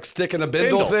like stick in a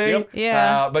bindle thing. Yep.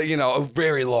 Yeah. but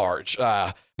very large.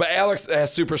 But Alex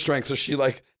has super strength, so she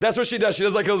that's what she does. She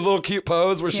does like a little cute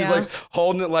pose where she's Yeah. like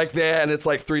holding it like that, and it's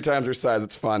like 3 times her size.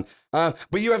 It's fun. But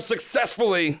you have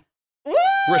successfully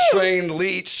restrained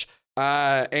Leech,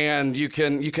 and you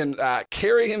can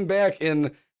carry him back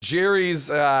in Jerry's.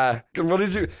 What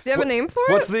did you? Do you have a name for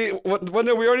What's it? what?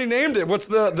 No, we already named it. What's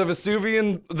the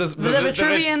Vesuvian? The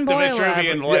Vitruvian boy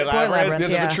Vitruvian boy labyrinth.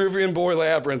 The yeah. Vitruvian Boy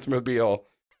Labyrinth mobile.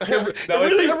 It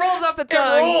rolls off the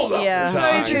tongue. rolls off Yeah. the So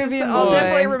tongue. easy. I'll boy.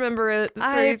 definitely remember it.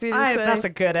 It's very easy to say. That's a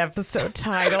good episode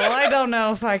title. I don't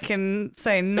know if I can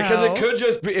say no. Because it could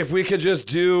just be if we could just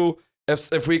do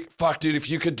if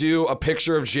you could do a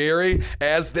picture of Jerry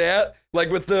as that, like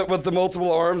with the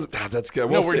multiple arms. That's good.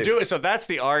 We'll No, we're see. doing so. That's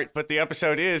the art, but the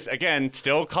episode is again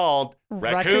still called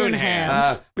Raccoon Raccoon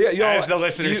Hands. But yeah, y'all, As the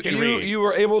listeners can read. You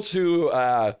were able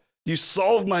to you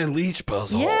solved my leech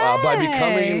puzzle by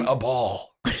becoming a ball.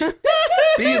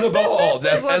 Be the bulge,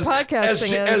 This is what podcasting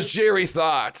is. as Jerry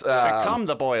thought. Become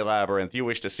the boy labyrinth you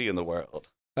wish to see in the world.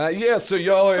 Yeah, so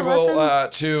y'all are It's a able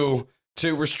lesson.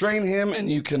 to restrain him, and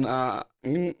you can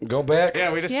go back.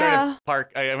 Yeah, we just Yeah.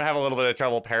 started I have a little bit of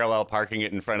trouble parallel parking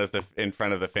it in front of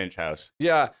the Finch house.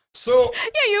 Yeah. So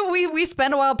Yeah, we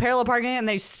spend a while parallel parking it, and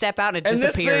then you step out and it And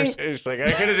this disappears. thing- It's like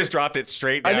I could have just dropped it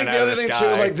straight I down think out the of other the thing sky.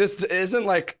 too, like this isn't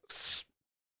like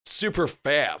super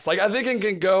fast. Like I think it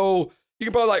can go. You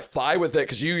can probably like fly with it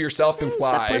because you yourself can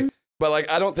fly. Zeppelin. But like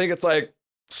I don't think it's like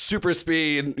super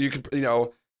speed. You can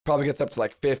probably gets up to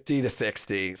like 50 to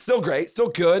 60. Still great. Still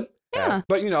good. Yeah.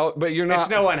 But but you're not. It's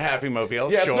no unhappy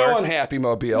mobile. Yeah, sure. it's no unhappy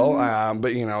mobile.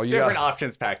 But you Different got,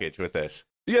 options package with this.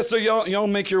 yeah. So y'all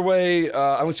make your way.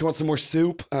 Unless you want some more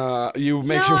soup, you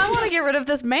make No, your. I want to get rid of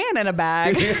this man in a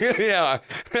bag. Yeah,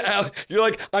 you're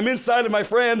like I'm inside of my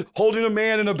friend holding a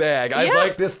man in a bag. I'd Yeah.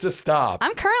 like this to stop.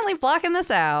 I'm currently blocking this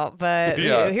out, but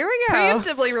Yeah. here we go.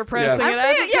 Preemptively repressing I'm it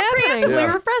as it's happening. preemptively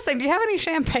Yeah. repressing. Do you have any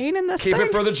champagne in this Keep thing?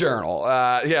 it for the journal.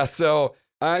 Yeah. So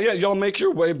y'all make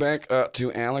your way back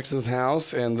to Alex's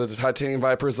house, and the titanium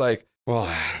viper's like,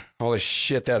 well, holy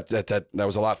shit, that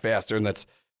was a lot faster, and that's.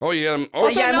 Oh yeah. Oh,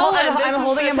 Also, Yeah, I'm Nolan, hol- this I'm is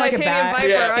holding the him like a titanium bat. viper.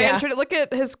 Yeah. I Yeah. entered it. Look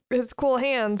at his cool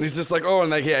hands. he's just like, oh, and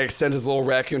like, yeah, he extends his little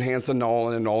raccoon hands to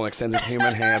Nolan, and Nolan extends his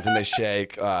human hands, and they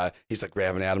shake. He's like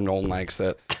grabbing at him. Nolan likes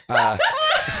it.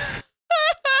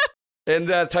 And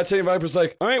titanium viper's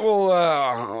like, all right,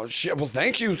 well, shit, well,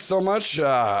 thank you so much.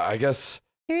 I guess.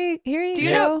 Here you Do you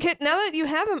go. know, now that you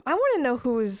have him, I want to know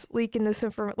who is leaking this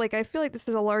information. Like, I feel like this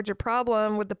is a larger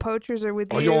problem with the poachers or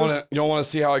with Oh, you. you don't want to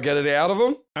see how I get it out of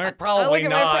him? Probably look at my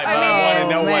not. fr- I, I mean- want to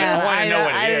know what. Man, I want to know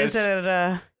what I it didn't is.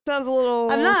 say it, Sounds a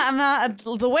little. I'm not.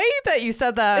 The way that you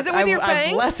said that, Is it with your I'm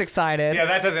fangs? less excited. Yeah,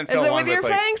 that doesn't. Is feel it one with your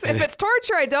like- fangs? If it's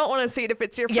torture, I don't want to see it. If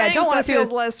it's your Yeah, I fangs, don't wanna that see feels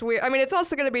the- less weird. I mean, it's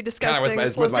also going to be disgusting.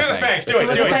 It's with my Do the fangs. fangs. Do It's it.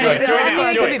 with Do my it. fangs. Do it. Do it. I mean, now.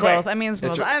 it Do could be it quick. both. I mean, it's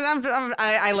both.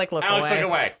 I like look Alex, away. look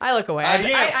away. I look away.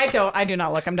 Yes. I do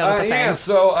not look. I'm done with the Yeah, fangs.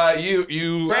 so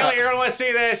you Bradley, you're gonna want to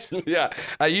see this. yeah,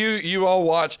 you all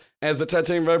watch as the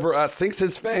titanium viper sinks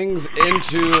his fangs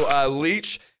into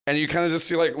Leech, and you kind of just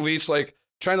see like Leech like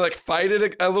trying to like fight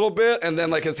it a little bit, and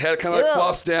then like his head kind of like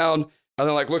flops down, and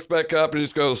then like looks back up and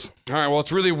just goes, all right, well,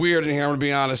 it's really weird in here. I'm gonna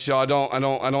be honest, y'all. I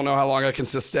don't know how long I can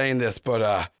sustain this,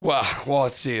 but well,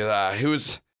 let's see.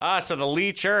 Who's So the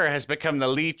leecher has become the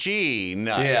leechy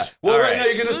nut. yeah? Well, All right now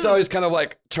you can just tell he's kind of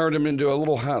like turned him into a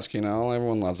little husk. You know,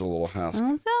 everyone loves a little husk.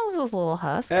 That was a little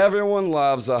husk. Everyone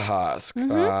loves a husk.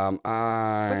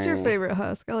 What's your favorite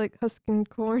husk? I like husk and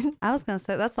corn. I was gonna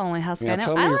say that's the only husk Yeah, I know.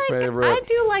 tell me I your like. favorite. I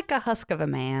do like a husk of a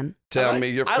man. Tell me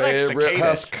your I like favorite cicadas.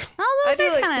 husk. Oh, I those do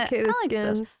are like kind of. cicada I like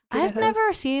those. skins. I've Cicada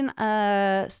never seen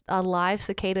a live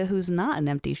cicada who's not an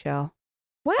empty shell.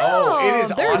 Wow. Oh, it is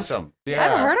they're, awesome.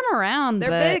 Yeah. I've heard them around. They're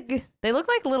but big. They look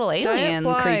like little Giant alien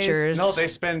flies. creatures. No, they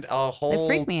spend a whole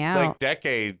freak me out. like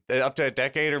decade, up to a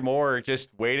decade or more,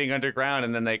 just waiting underground,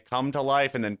 and then they come to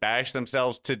life and then bash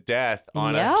themselves to death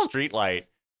on Yep. a street light,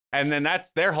 and then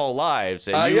that's their whole lives.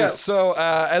 And Yeah, so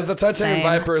as the titanium Same.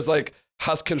 viper is like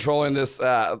husk controlling this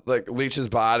like Leech's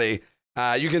body,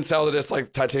 you can tell that it's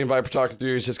like titanium viper talking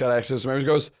through. He's just got access to memories. He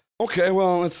goes, okay,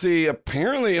 well, let's see.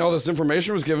 Apparently, all this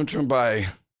information was given to him by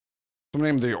someone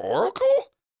named the Oracle,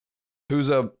 who's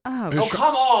Oh, oh,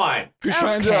 come on!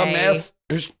 trying to Okay. amass.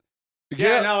 No. He We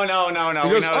goes, know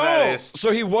what that is.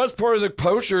 so he was part of the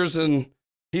poachers, and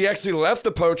he actually left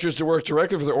the poachers to work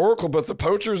directly for the Oracle. But the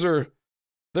poachers they're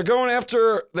going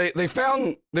after. They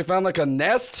found like a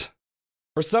nest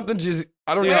or something. Geez,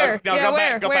 I don't know. Where? No, Yeah, go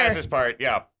where? back. Go Where? past this part.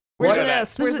 Yeah. Where's What? the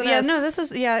nest? Where's the yeah, nest? no, this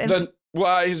is yeah.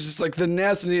 Well, he's just like the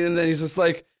nest, and then he's just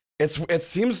like it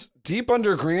seems deep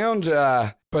underground,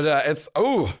 but it's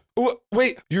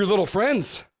wait, your little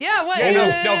friends. Yeah, what?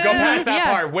 Yeah, no, go past that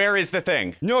Yeah. part. Where is the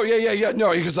thing? No, yeah.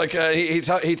 No, he's just like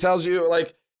he tells you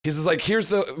like he's just like here's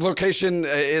the location.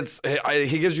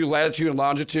 He gives you latitude and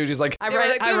longitude. He's like I Yeah, write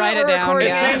like, I we write were it down. recording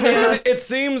Yeah. it.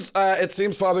 it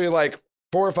seems probably like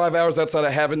 4 or 5 hours outside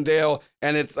of Heavendale,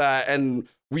 and it's and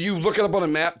when you look it up on a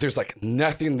map, there's like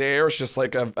nothing there. It's just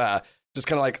like just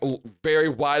kind of like very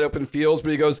wide open fields.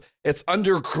 But he goes, it's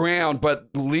underground. But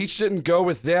Leech didn't go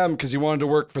with them because he wanted to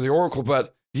work for the Oracle.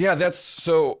 But yeah, that's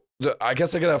so. I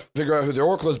guess I gotta figure out who the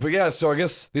Oracle is. But yeah, so I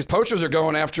guess these poachers are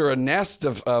going after a nest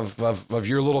of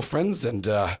your little friends. And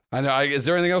I know. Is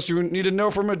there anything else you need to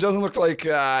know from him? It doesn't look like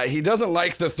he doesn't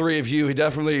like the three of you. He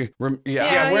definitely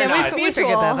Yeah, we're not. we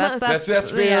figured that.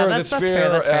 that's fair. Yeah, that's fair. fair.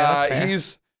 That's fair.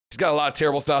 He's got a lot of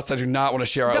terrible thoughts I do not want to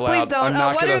share out loud. Please don't. I'm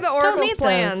not What gonna, are the Oracle's need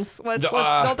plans? Let's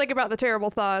don't think about the terrible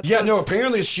thoughts. Yeah, no. Let's-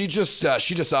 Apparently, she just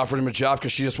offered him a job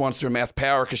because she just wants to amass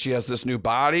power because she has this new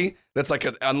body that's like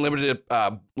an unlimited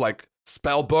like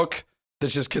spell book. that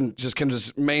just can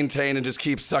maintain and just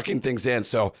keep sucking things in.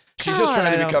 So she's God, just trying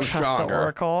I to don't become trust the stronger.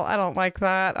 Oracle. I don't like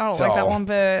that. I don't like that So- one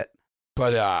bit.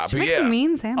 But She makes a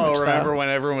mean sandwich. Oh, remember though. when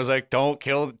everyone was like, don't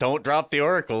drop the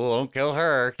Oracle, don't kill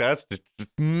her. That's the.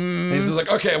 And he's like,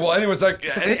 okay, well, anyways, like, a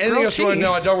good anything grilled else you want to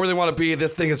know? I cheese. don't really want to be.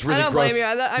 This thing is really I don't gross. blame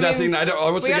you. I Nothing. mean, I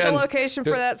don't. Once we got again, the location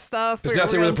for there's- that stuff. There's We're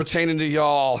nothing really good. pertaining to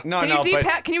y'all. No, Can no, you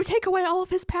but can you take away all of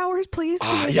his powers, please? Yeah,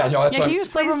 no, that's Yeah, what can you I'm,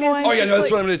 just slip Please, him yes. away? oh yeah, no, that's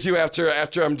Just what I'm gonna do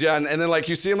after I'm done. And then like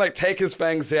you see him like take his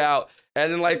fangs out,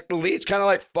 and then like the leech kind of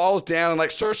like falls down and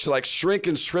like starts to like shrink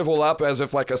and shrivel up as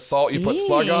if like a salt you put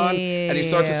slug on, and he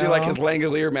starts to see like his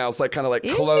Langolier mouth like kind of like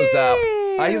close up.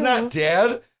 He's not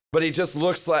dead, but he just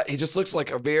looks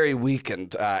like a very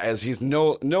weakened as he's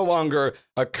no longer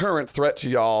a current threat to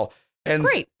y'all. And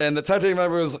Great. And the Titanium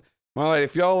member was, all right,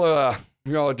 if y'all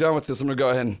are done with this, I'm gonna go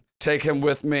ahead and take him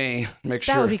with me. Make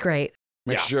That sure. would be great.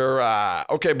 Make sure.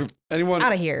 Okay, but anyone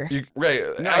Out of here. You, right.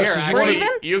 no, Alex, here, did you We're want even?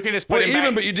 you can just put Well, him even,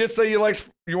 back. but you did say you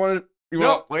wanted.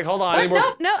 No, wait, hold on. Any more-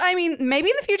 No, I mean, maybe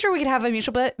in the future we could have a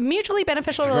mutually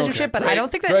beneficial Okay, relationship, but I great,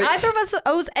 don't think that great. either of us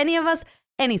owes any of us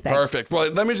anything. Perfect. Well,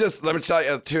 let me tell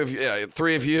you, two of you,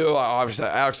 three of you. Obviously,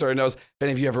 Alex already knows. If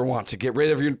any of you ever want to get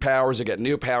rid of your powers or get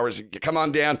new powers, you come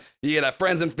on down. You get a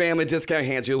friends and family discount.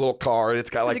 Hands you a little card. It's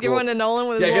got Does like he give little- one to Nolan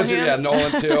with yeah, his gives you, little yeah,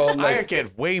 hand? Nolan too. I Like,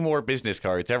 get way more business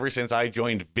cards ever since I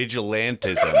joined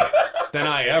vigilantism than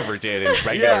I ever did in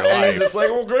regular yeah, and he's life. just like,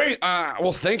 well, great.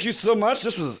 Well, thank you so much.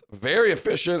 This was very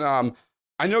efficient.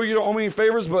 I know you don't owe me any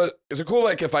favors, but is it cool,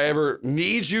 like, if I ever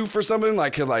need you for something,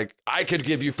 I could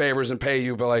give you favors and pay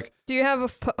you, but like, Do you have a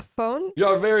phone?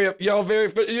 y'all very. He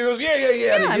goes,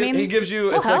 yeah. And I mean, he gives you.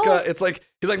 we'll It's like help. it's like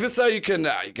he's like, this is how you can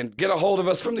get a hold of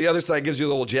us from the other side. Gives you a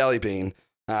little jelly bean.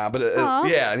 Aw.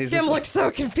 Yeah, and he's Jim just looks so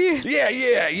confused.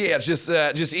 yeah.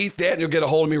 Just eat that and you'll get a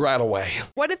hold of me right away.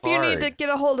 What if you need Hard. to get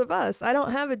a hold of us? I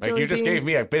don't have a Like jelly you just bean. gave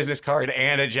me a business card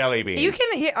and a jelly bean. You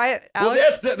can hear, Well,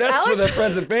 Alex. that's for Alex- the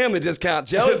friends and family discount.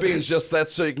 Jelly beans just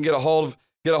that's so you can get a hold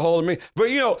of me. But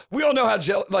you know, we all know how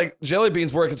jelly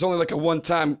beans work. It's only like a one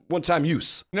time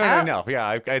use. No.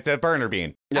 Yeah, it's a burner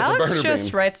bean. Yeah, it's a Alex burner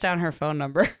just bean. writes down her phone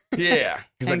number. Yeah,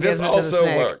 he's like, And this gives it to the also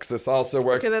snake. works. This also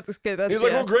works. Okay, that's good. That's He's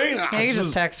like, yeah. well, great. Yeah, you This just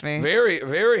was text me. very,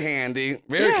 very handy.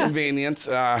 Very Yeah. convenient.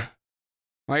 I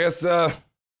guess I'll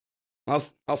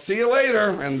see you later.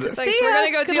 And Thanks, See we're ya.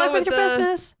 gonna go Good deal luck with with your the-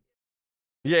 business.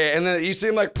 yeah, and then you see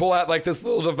him like pull out like this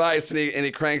little device, and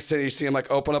he cranks it. And you see him like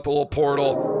open up a little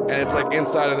portal, and it's like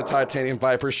inside of the Titanium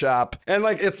Viper shop, and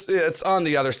like it's on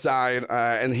the other side,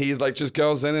 and he like just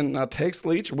goes in and takes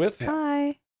Leech with him.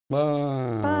 Bye.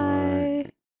 Bye.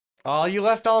 Bye. Oh, you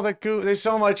left all the goop. There's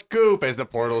so much goop as the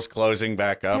portal's closing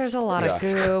back up. There's a lot Yeah. of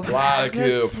goop. Lot of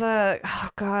This, goop. oh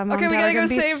God, Mom Okay, and we Dad gotta are go gonna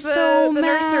be save so the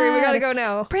nursery. We gotta mad. go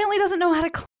now. Brantley doesn't know how to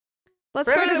clean. Let's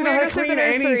Brenda go to doesn't the, know we how gotta to go save the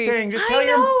clean nursery. anything. Just I tell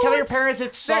your know, parents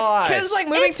it's Their sauce. kids like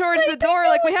moving It's towards the like door. they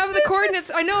Like we know have the it's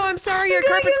coordinates. I know. I'm sorry. Your We're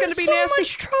carpet's get gonna be in so nasty.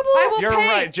 much trouble. I will You're pay.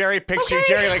 right. Jerry picks you. Okay.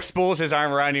 Jerry like spools his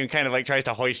arm around you and kind of like tries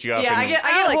to hoist you up. Yeah, I and- get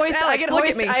Alex, hoisted. I Alex, get look at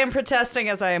hoisted. me. I am protesting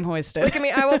as I am hoisted. Look at me.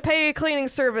 I will pay a cleaning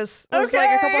service. It's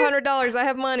like a couple Okay. $100. I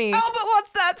have money. Oh, but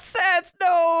what's that sense?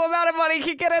 No amount of money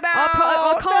can get it out.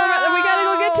 I'll call him. We gotta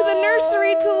go get to the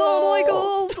nursery to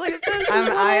little fences.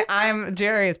 I'm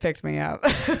Jerry has picked me up.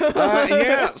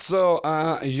 Yeah, so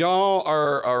y'all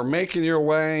are making your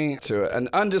way to an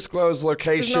undisclosed Does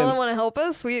location. Nolan want to help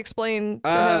us? We explained to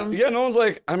him. Yeah, no one's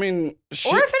like, I mean,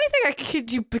 Or if anything,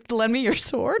 could you lend me your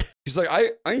sword? he's like,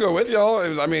 I can go with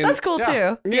y'all. I mean, That's cool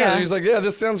too. yeah. He's like, yeah,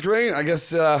 this sounds great. I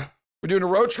guess we're doing a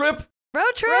road trip,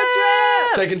 Road trip.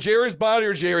 taking Jerry's body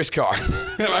or Jerry's car.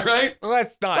 Am I right?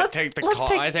 Let's not Let's- take the let's car.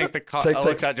 take I think the car. Take-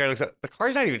 Looks out. Jerry looks out. The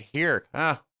car's not even here.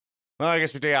 Ah. Well, I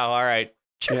guess we do. Yeah. All right.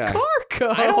 Your Yeah. car go.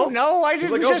 I don't know. I He's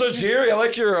just like, just also Jerry, I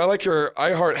like your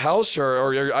I Heart House shirt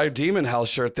or your I Demon House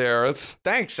shirt there. It's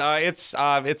thanks. It's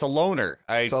a loner.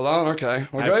 a lot. Okay,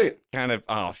 well, I've great. Kind of.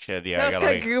 Oh shit. Yeah. That's I got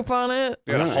got, like, goop on it.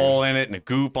 got a Alright. hole in it and a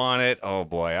goop on it. Oh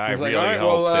boy. I He's really like, all right,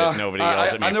 hope well, that nobody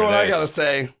yells at me I know for what I this. gotta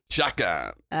say.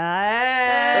 Shotgun.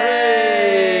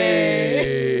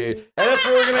 Hey. And that's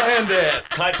where we're gonna end it.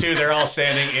 Cut to they're all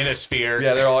standing in a sphere.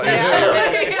 Yeah, they're all.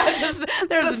 Yeah, just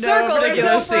there's It's a no circle, there's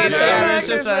particular no seat. front, Yeah, no there's back,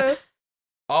 just there's a.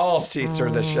 All seats are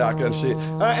the shotgun sheet.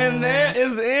 And that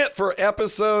is it for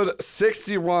episode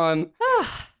 61.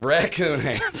 Raccoon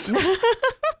Hands.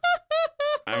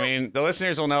 I mean, the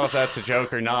listeners will know if that's a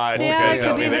joke or not. Yeah, because it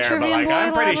they'll could be there. But Vitruvian like, I'm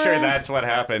Boy pretty sure Labyrinth. that's what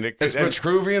happened. It's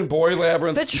Vitruvian Boy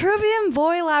Labyrinth. Vitruvian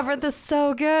Boy Labyrinth is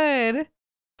so good.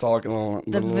 It's all the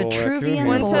little Vitruvian raccoon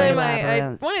One hands. Boy time I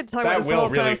Labyrinth. wanted to talk about that this the will whole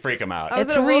really time. freak him out. I was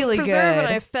It's at a wolf really preserve and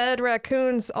good. I fed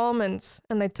raccoons almonds,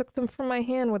 and they took them from my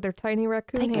hand with their tiny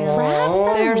raccoon They hands. grab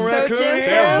them. They're so raccoon gentle.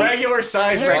 hands. They're your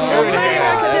size They're raccoon tiny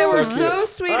hands. raccoons. They were so so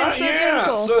sweet and so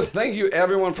gentle. So thank you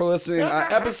everyone for listening.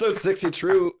 Episode 60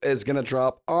 True is going to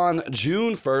drop on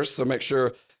June 1st, so make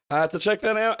sure to check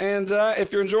that out. And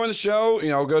if you're enjoying the show,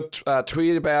 go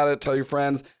tweet about it, tell your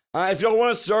friends. If y'all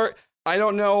want to start, I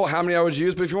don't know how many I would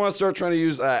use, but if you want to start trying to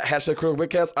use hashtag Critical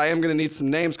Bitcast, I am going to need some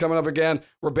names coming up again.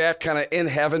 We're back kind of in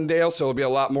Heavendale, so it'll be a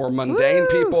lot more mundane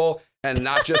people and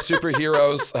not just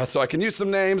superheroes. So I can use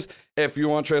some names. If you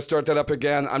want to try to start that up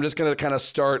again, I'm just going to kind of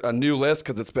start a new list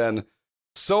because it's been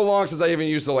so long since I even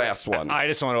used the last one. I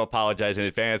just want to apologize in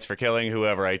advance for killing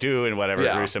whoever I do in whatever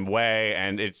gruesome way,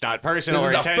 and it's not personal This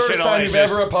or is the intentional. first time it's you've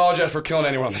just, ever apologized for killing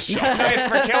anyone on the show. it's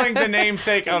for killing the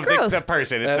namesake of the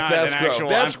person. It's not an growth. actual.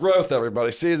 That's growth,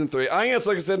 everybody. Season 3. I guess,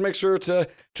 like I said, make sure to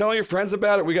tell your friends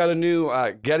about it. We got a new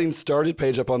Getting Started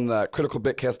page up on the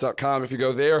criticalbitcast.com. If you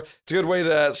go there, it's a good way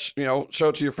to show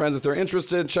it to your friends if they're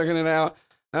interested, checking it out.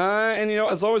 And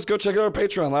as always, go check out our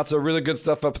Patreon. Lots of really good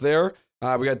stuff up there.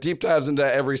 We got deep dives into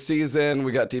every season.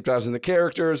 We got deep dives into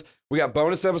characters. We got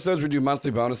bonus episodes. We do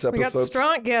monthly bonus episodes. We got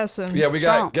Straunt guessing. Yeah, we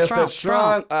got Guess That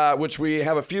Straunt, Straunt, which we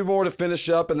have a few more to finish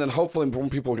up, and then hopefully more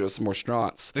people give us some more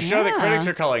Straunts. The show that critics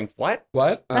are calling what?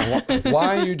 What?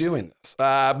 Why are you doing this?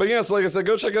 But yeah, so like I said,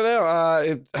 go check it out.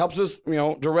 It helps us,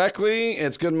 directly.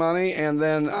 It's good money, and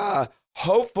then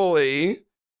hopefully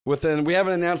we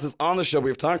haven't announced this on the show.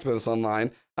 We've talked about this online.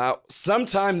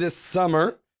 Sometime this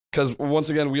summer. Because once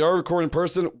again, we are recording in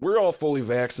person. We're all fully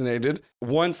vaccinated.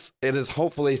 Once it is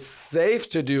hopefully safe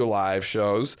to do live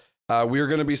shows, we are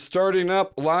going to be starting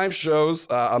up live shows,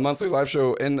 a monthly live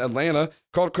show in Atlanta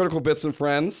called Critical Bits and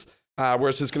Friends, where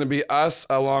it's just going to be us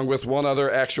along with one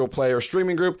other actual player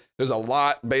streaming group. There's a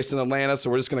lot based in Atlanta, so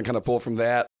we're just going to kind of pull from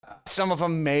that. Some of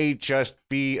them may just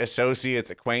be associates,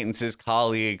 acquaintances,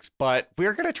 colleagues, but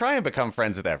we're going to try and become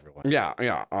friends with everyone.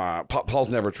 Yeah. Paul's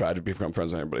never tried to become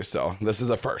friends with anybody, so this is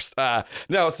a first.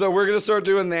 So we're going to start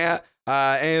doing that.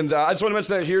 And I just want to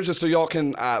mention that here just so y'all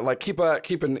can keep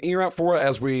an ear out for it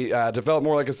as we develop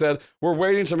more. Like I said, we're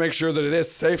waiting to make sure that it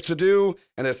is safe to do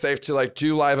and it's safe to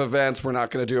do live events. We're not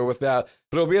going to do it with that,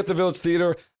 but it'll be at the Village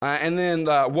Theater. And then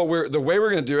the way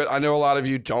we're going to do it, I know a lot of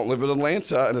you don't live in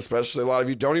Atlanta, and especially a lot of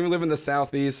you don't even live in the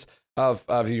Southeast of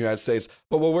the United States.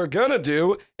 But what we're going to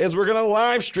do is we're going to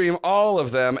live stream all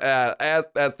of them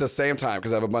at the same time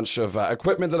because I have a bunch of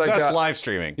equipment that I got. That's live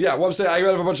streaming. Yeah, well, I'm saying I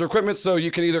have a bunch of equipment, so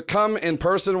you can either come in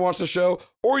person and watch the show,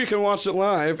 or you can watch it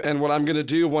live. And what I'm going to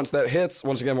do once that hits,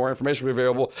 once again, more information will be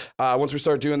available. Once we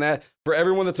start doing that, for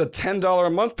everyone that's a $10 a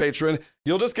month patron,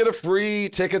 you'll just get a free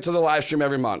ticket to the live stream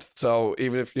every month. So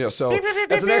even if, so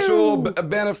that's an extra little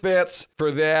benefit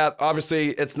for that. Obviously,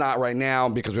 it's not right now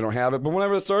because we don't have it, but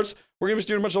whenever it starts, we're going to be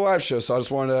doing a bunch of live shows. So I just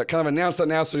wanted to kind of announce that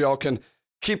now so y'all can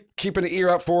keep an ear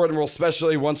out for it, and we'll,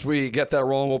 especially once we get that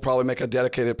rolling, we'll probably make a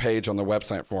dedicated page on the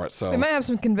website for it. So we might have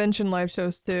some convention live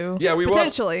shows too. Yeah,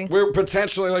 potentially. We're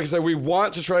potentially, like I said, we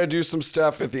want to try to do some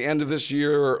stuff at the end of this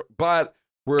year, but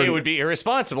it would be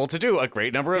irresponsible to do a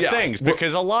great number of things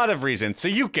because a lot of reasons. So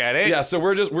you get it. Yeah, so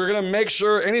we're going to make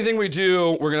sure anything we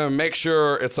do, we're going to make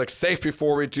sure it's safe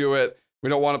before we do it. We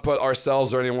don't want to put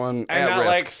ourselves or anyone at risk.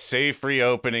 And not safe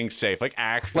reopening, safe,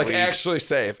 actually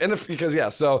safe. And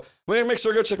so we're going to make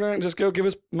sure go check it out and just go give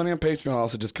us money on Patreon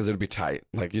also just because it'd be tight.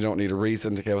 You don't need a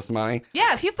reason to give us money.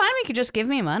 Yeah, if you find me, you could just give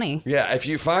me money. Yeah, if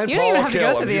you find you Paul, don't even have to go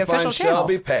kill through him. the If you official find channels.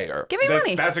 Shelby, pay her. Give me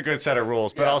money. That's a good set of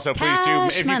rules, but also please do,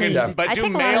 if you money. can, but I do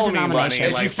take a lot of mail me money. denominations.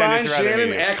 And, If you send it find through other Shannon,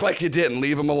 mediums. act like you didn't.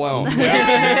 Leave him alone.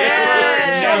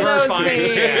 Never knows find me.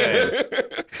 Shannon.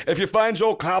 If you find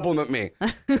Joel, compliment me.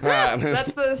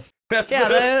 That's the There's the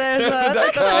humors of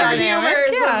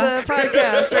the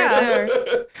podcast right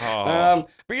there.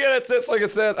 But yeah, that's it. Like I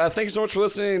said, thank you so much for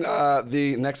listening.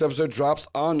 The next episode drops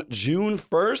on June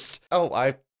 1st.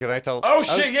 Can I tell? Oh,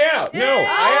 shit, yeah. No.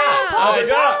 Paul, I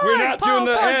forgot. plug, We're not Paul, doing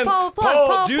the plug, end.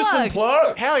 Paul, do some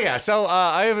plugs. Hell yeah. So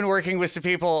I have been working with some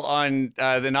people on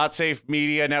the Not Safe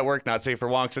Media Network, Not Safe for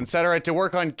Wonks, etc., to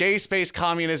work on Gay Space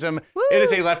Communism. Woo. It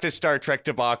is a leftist Star Trek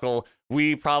debacle.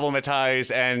 We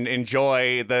problematize and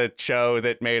enjoy the show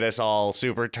that made us all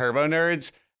super turbo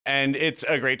nerds. And it's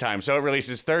a great time. So it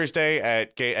releases Thursday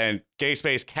at Gay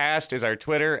Space Cast is our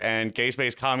Twitter, and Gay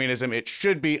Space Communism, it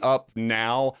should be up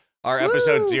now. Our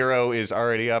episode 0 is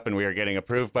already up, and we are getting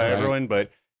approved by everyone,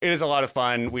 but it is a lot of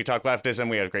fun. We talk leftism.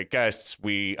 We have great guests.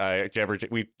 We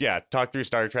talk through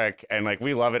Star Trek, and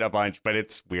we love it a bunch, but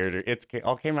it's weird. It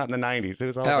all came out in the 90s. It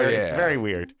was all very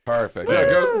weird. Perfect. Yeah,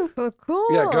 go. So cool.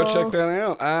 Yeah, go check that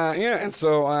out. And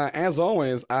so as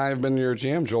always, I've been your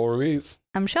jam, Joel Ruiz.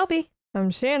 I'm Shelby.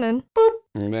 I'm Shannon.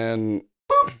 And then,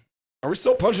 are we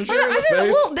still punching Shannon in the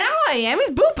face? Well, now I am. He's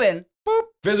booping.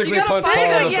 Physically punch Paul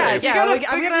in the face. I'm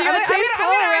gonna chase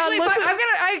Paul around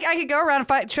I could go around and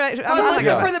fight. I'm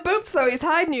looking for the boops though. He's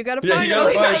hiding. You gotta Yeah, find you him.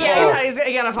 gotta find him.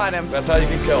 You gotta find him. That's how you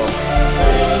can kill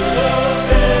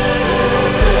him.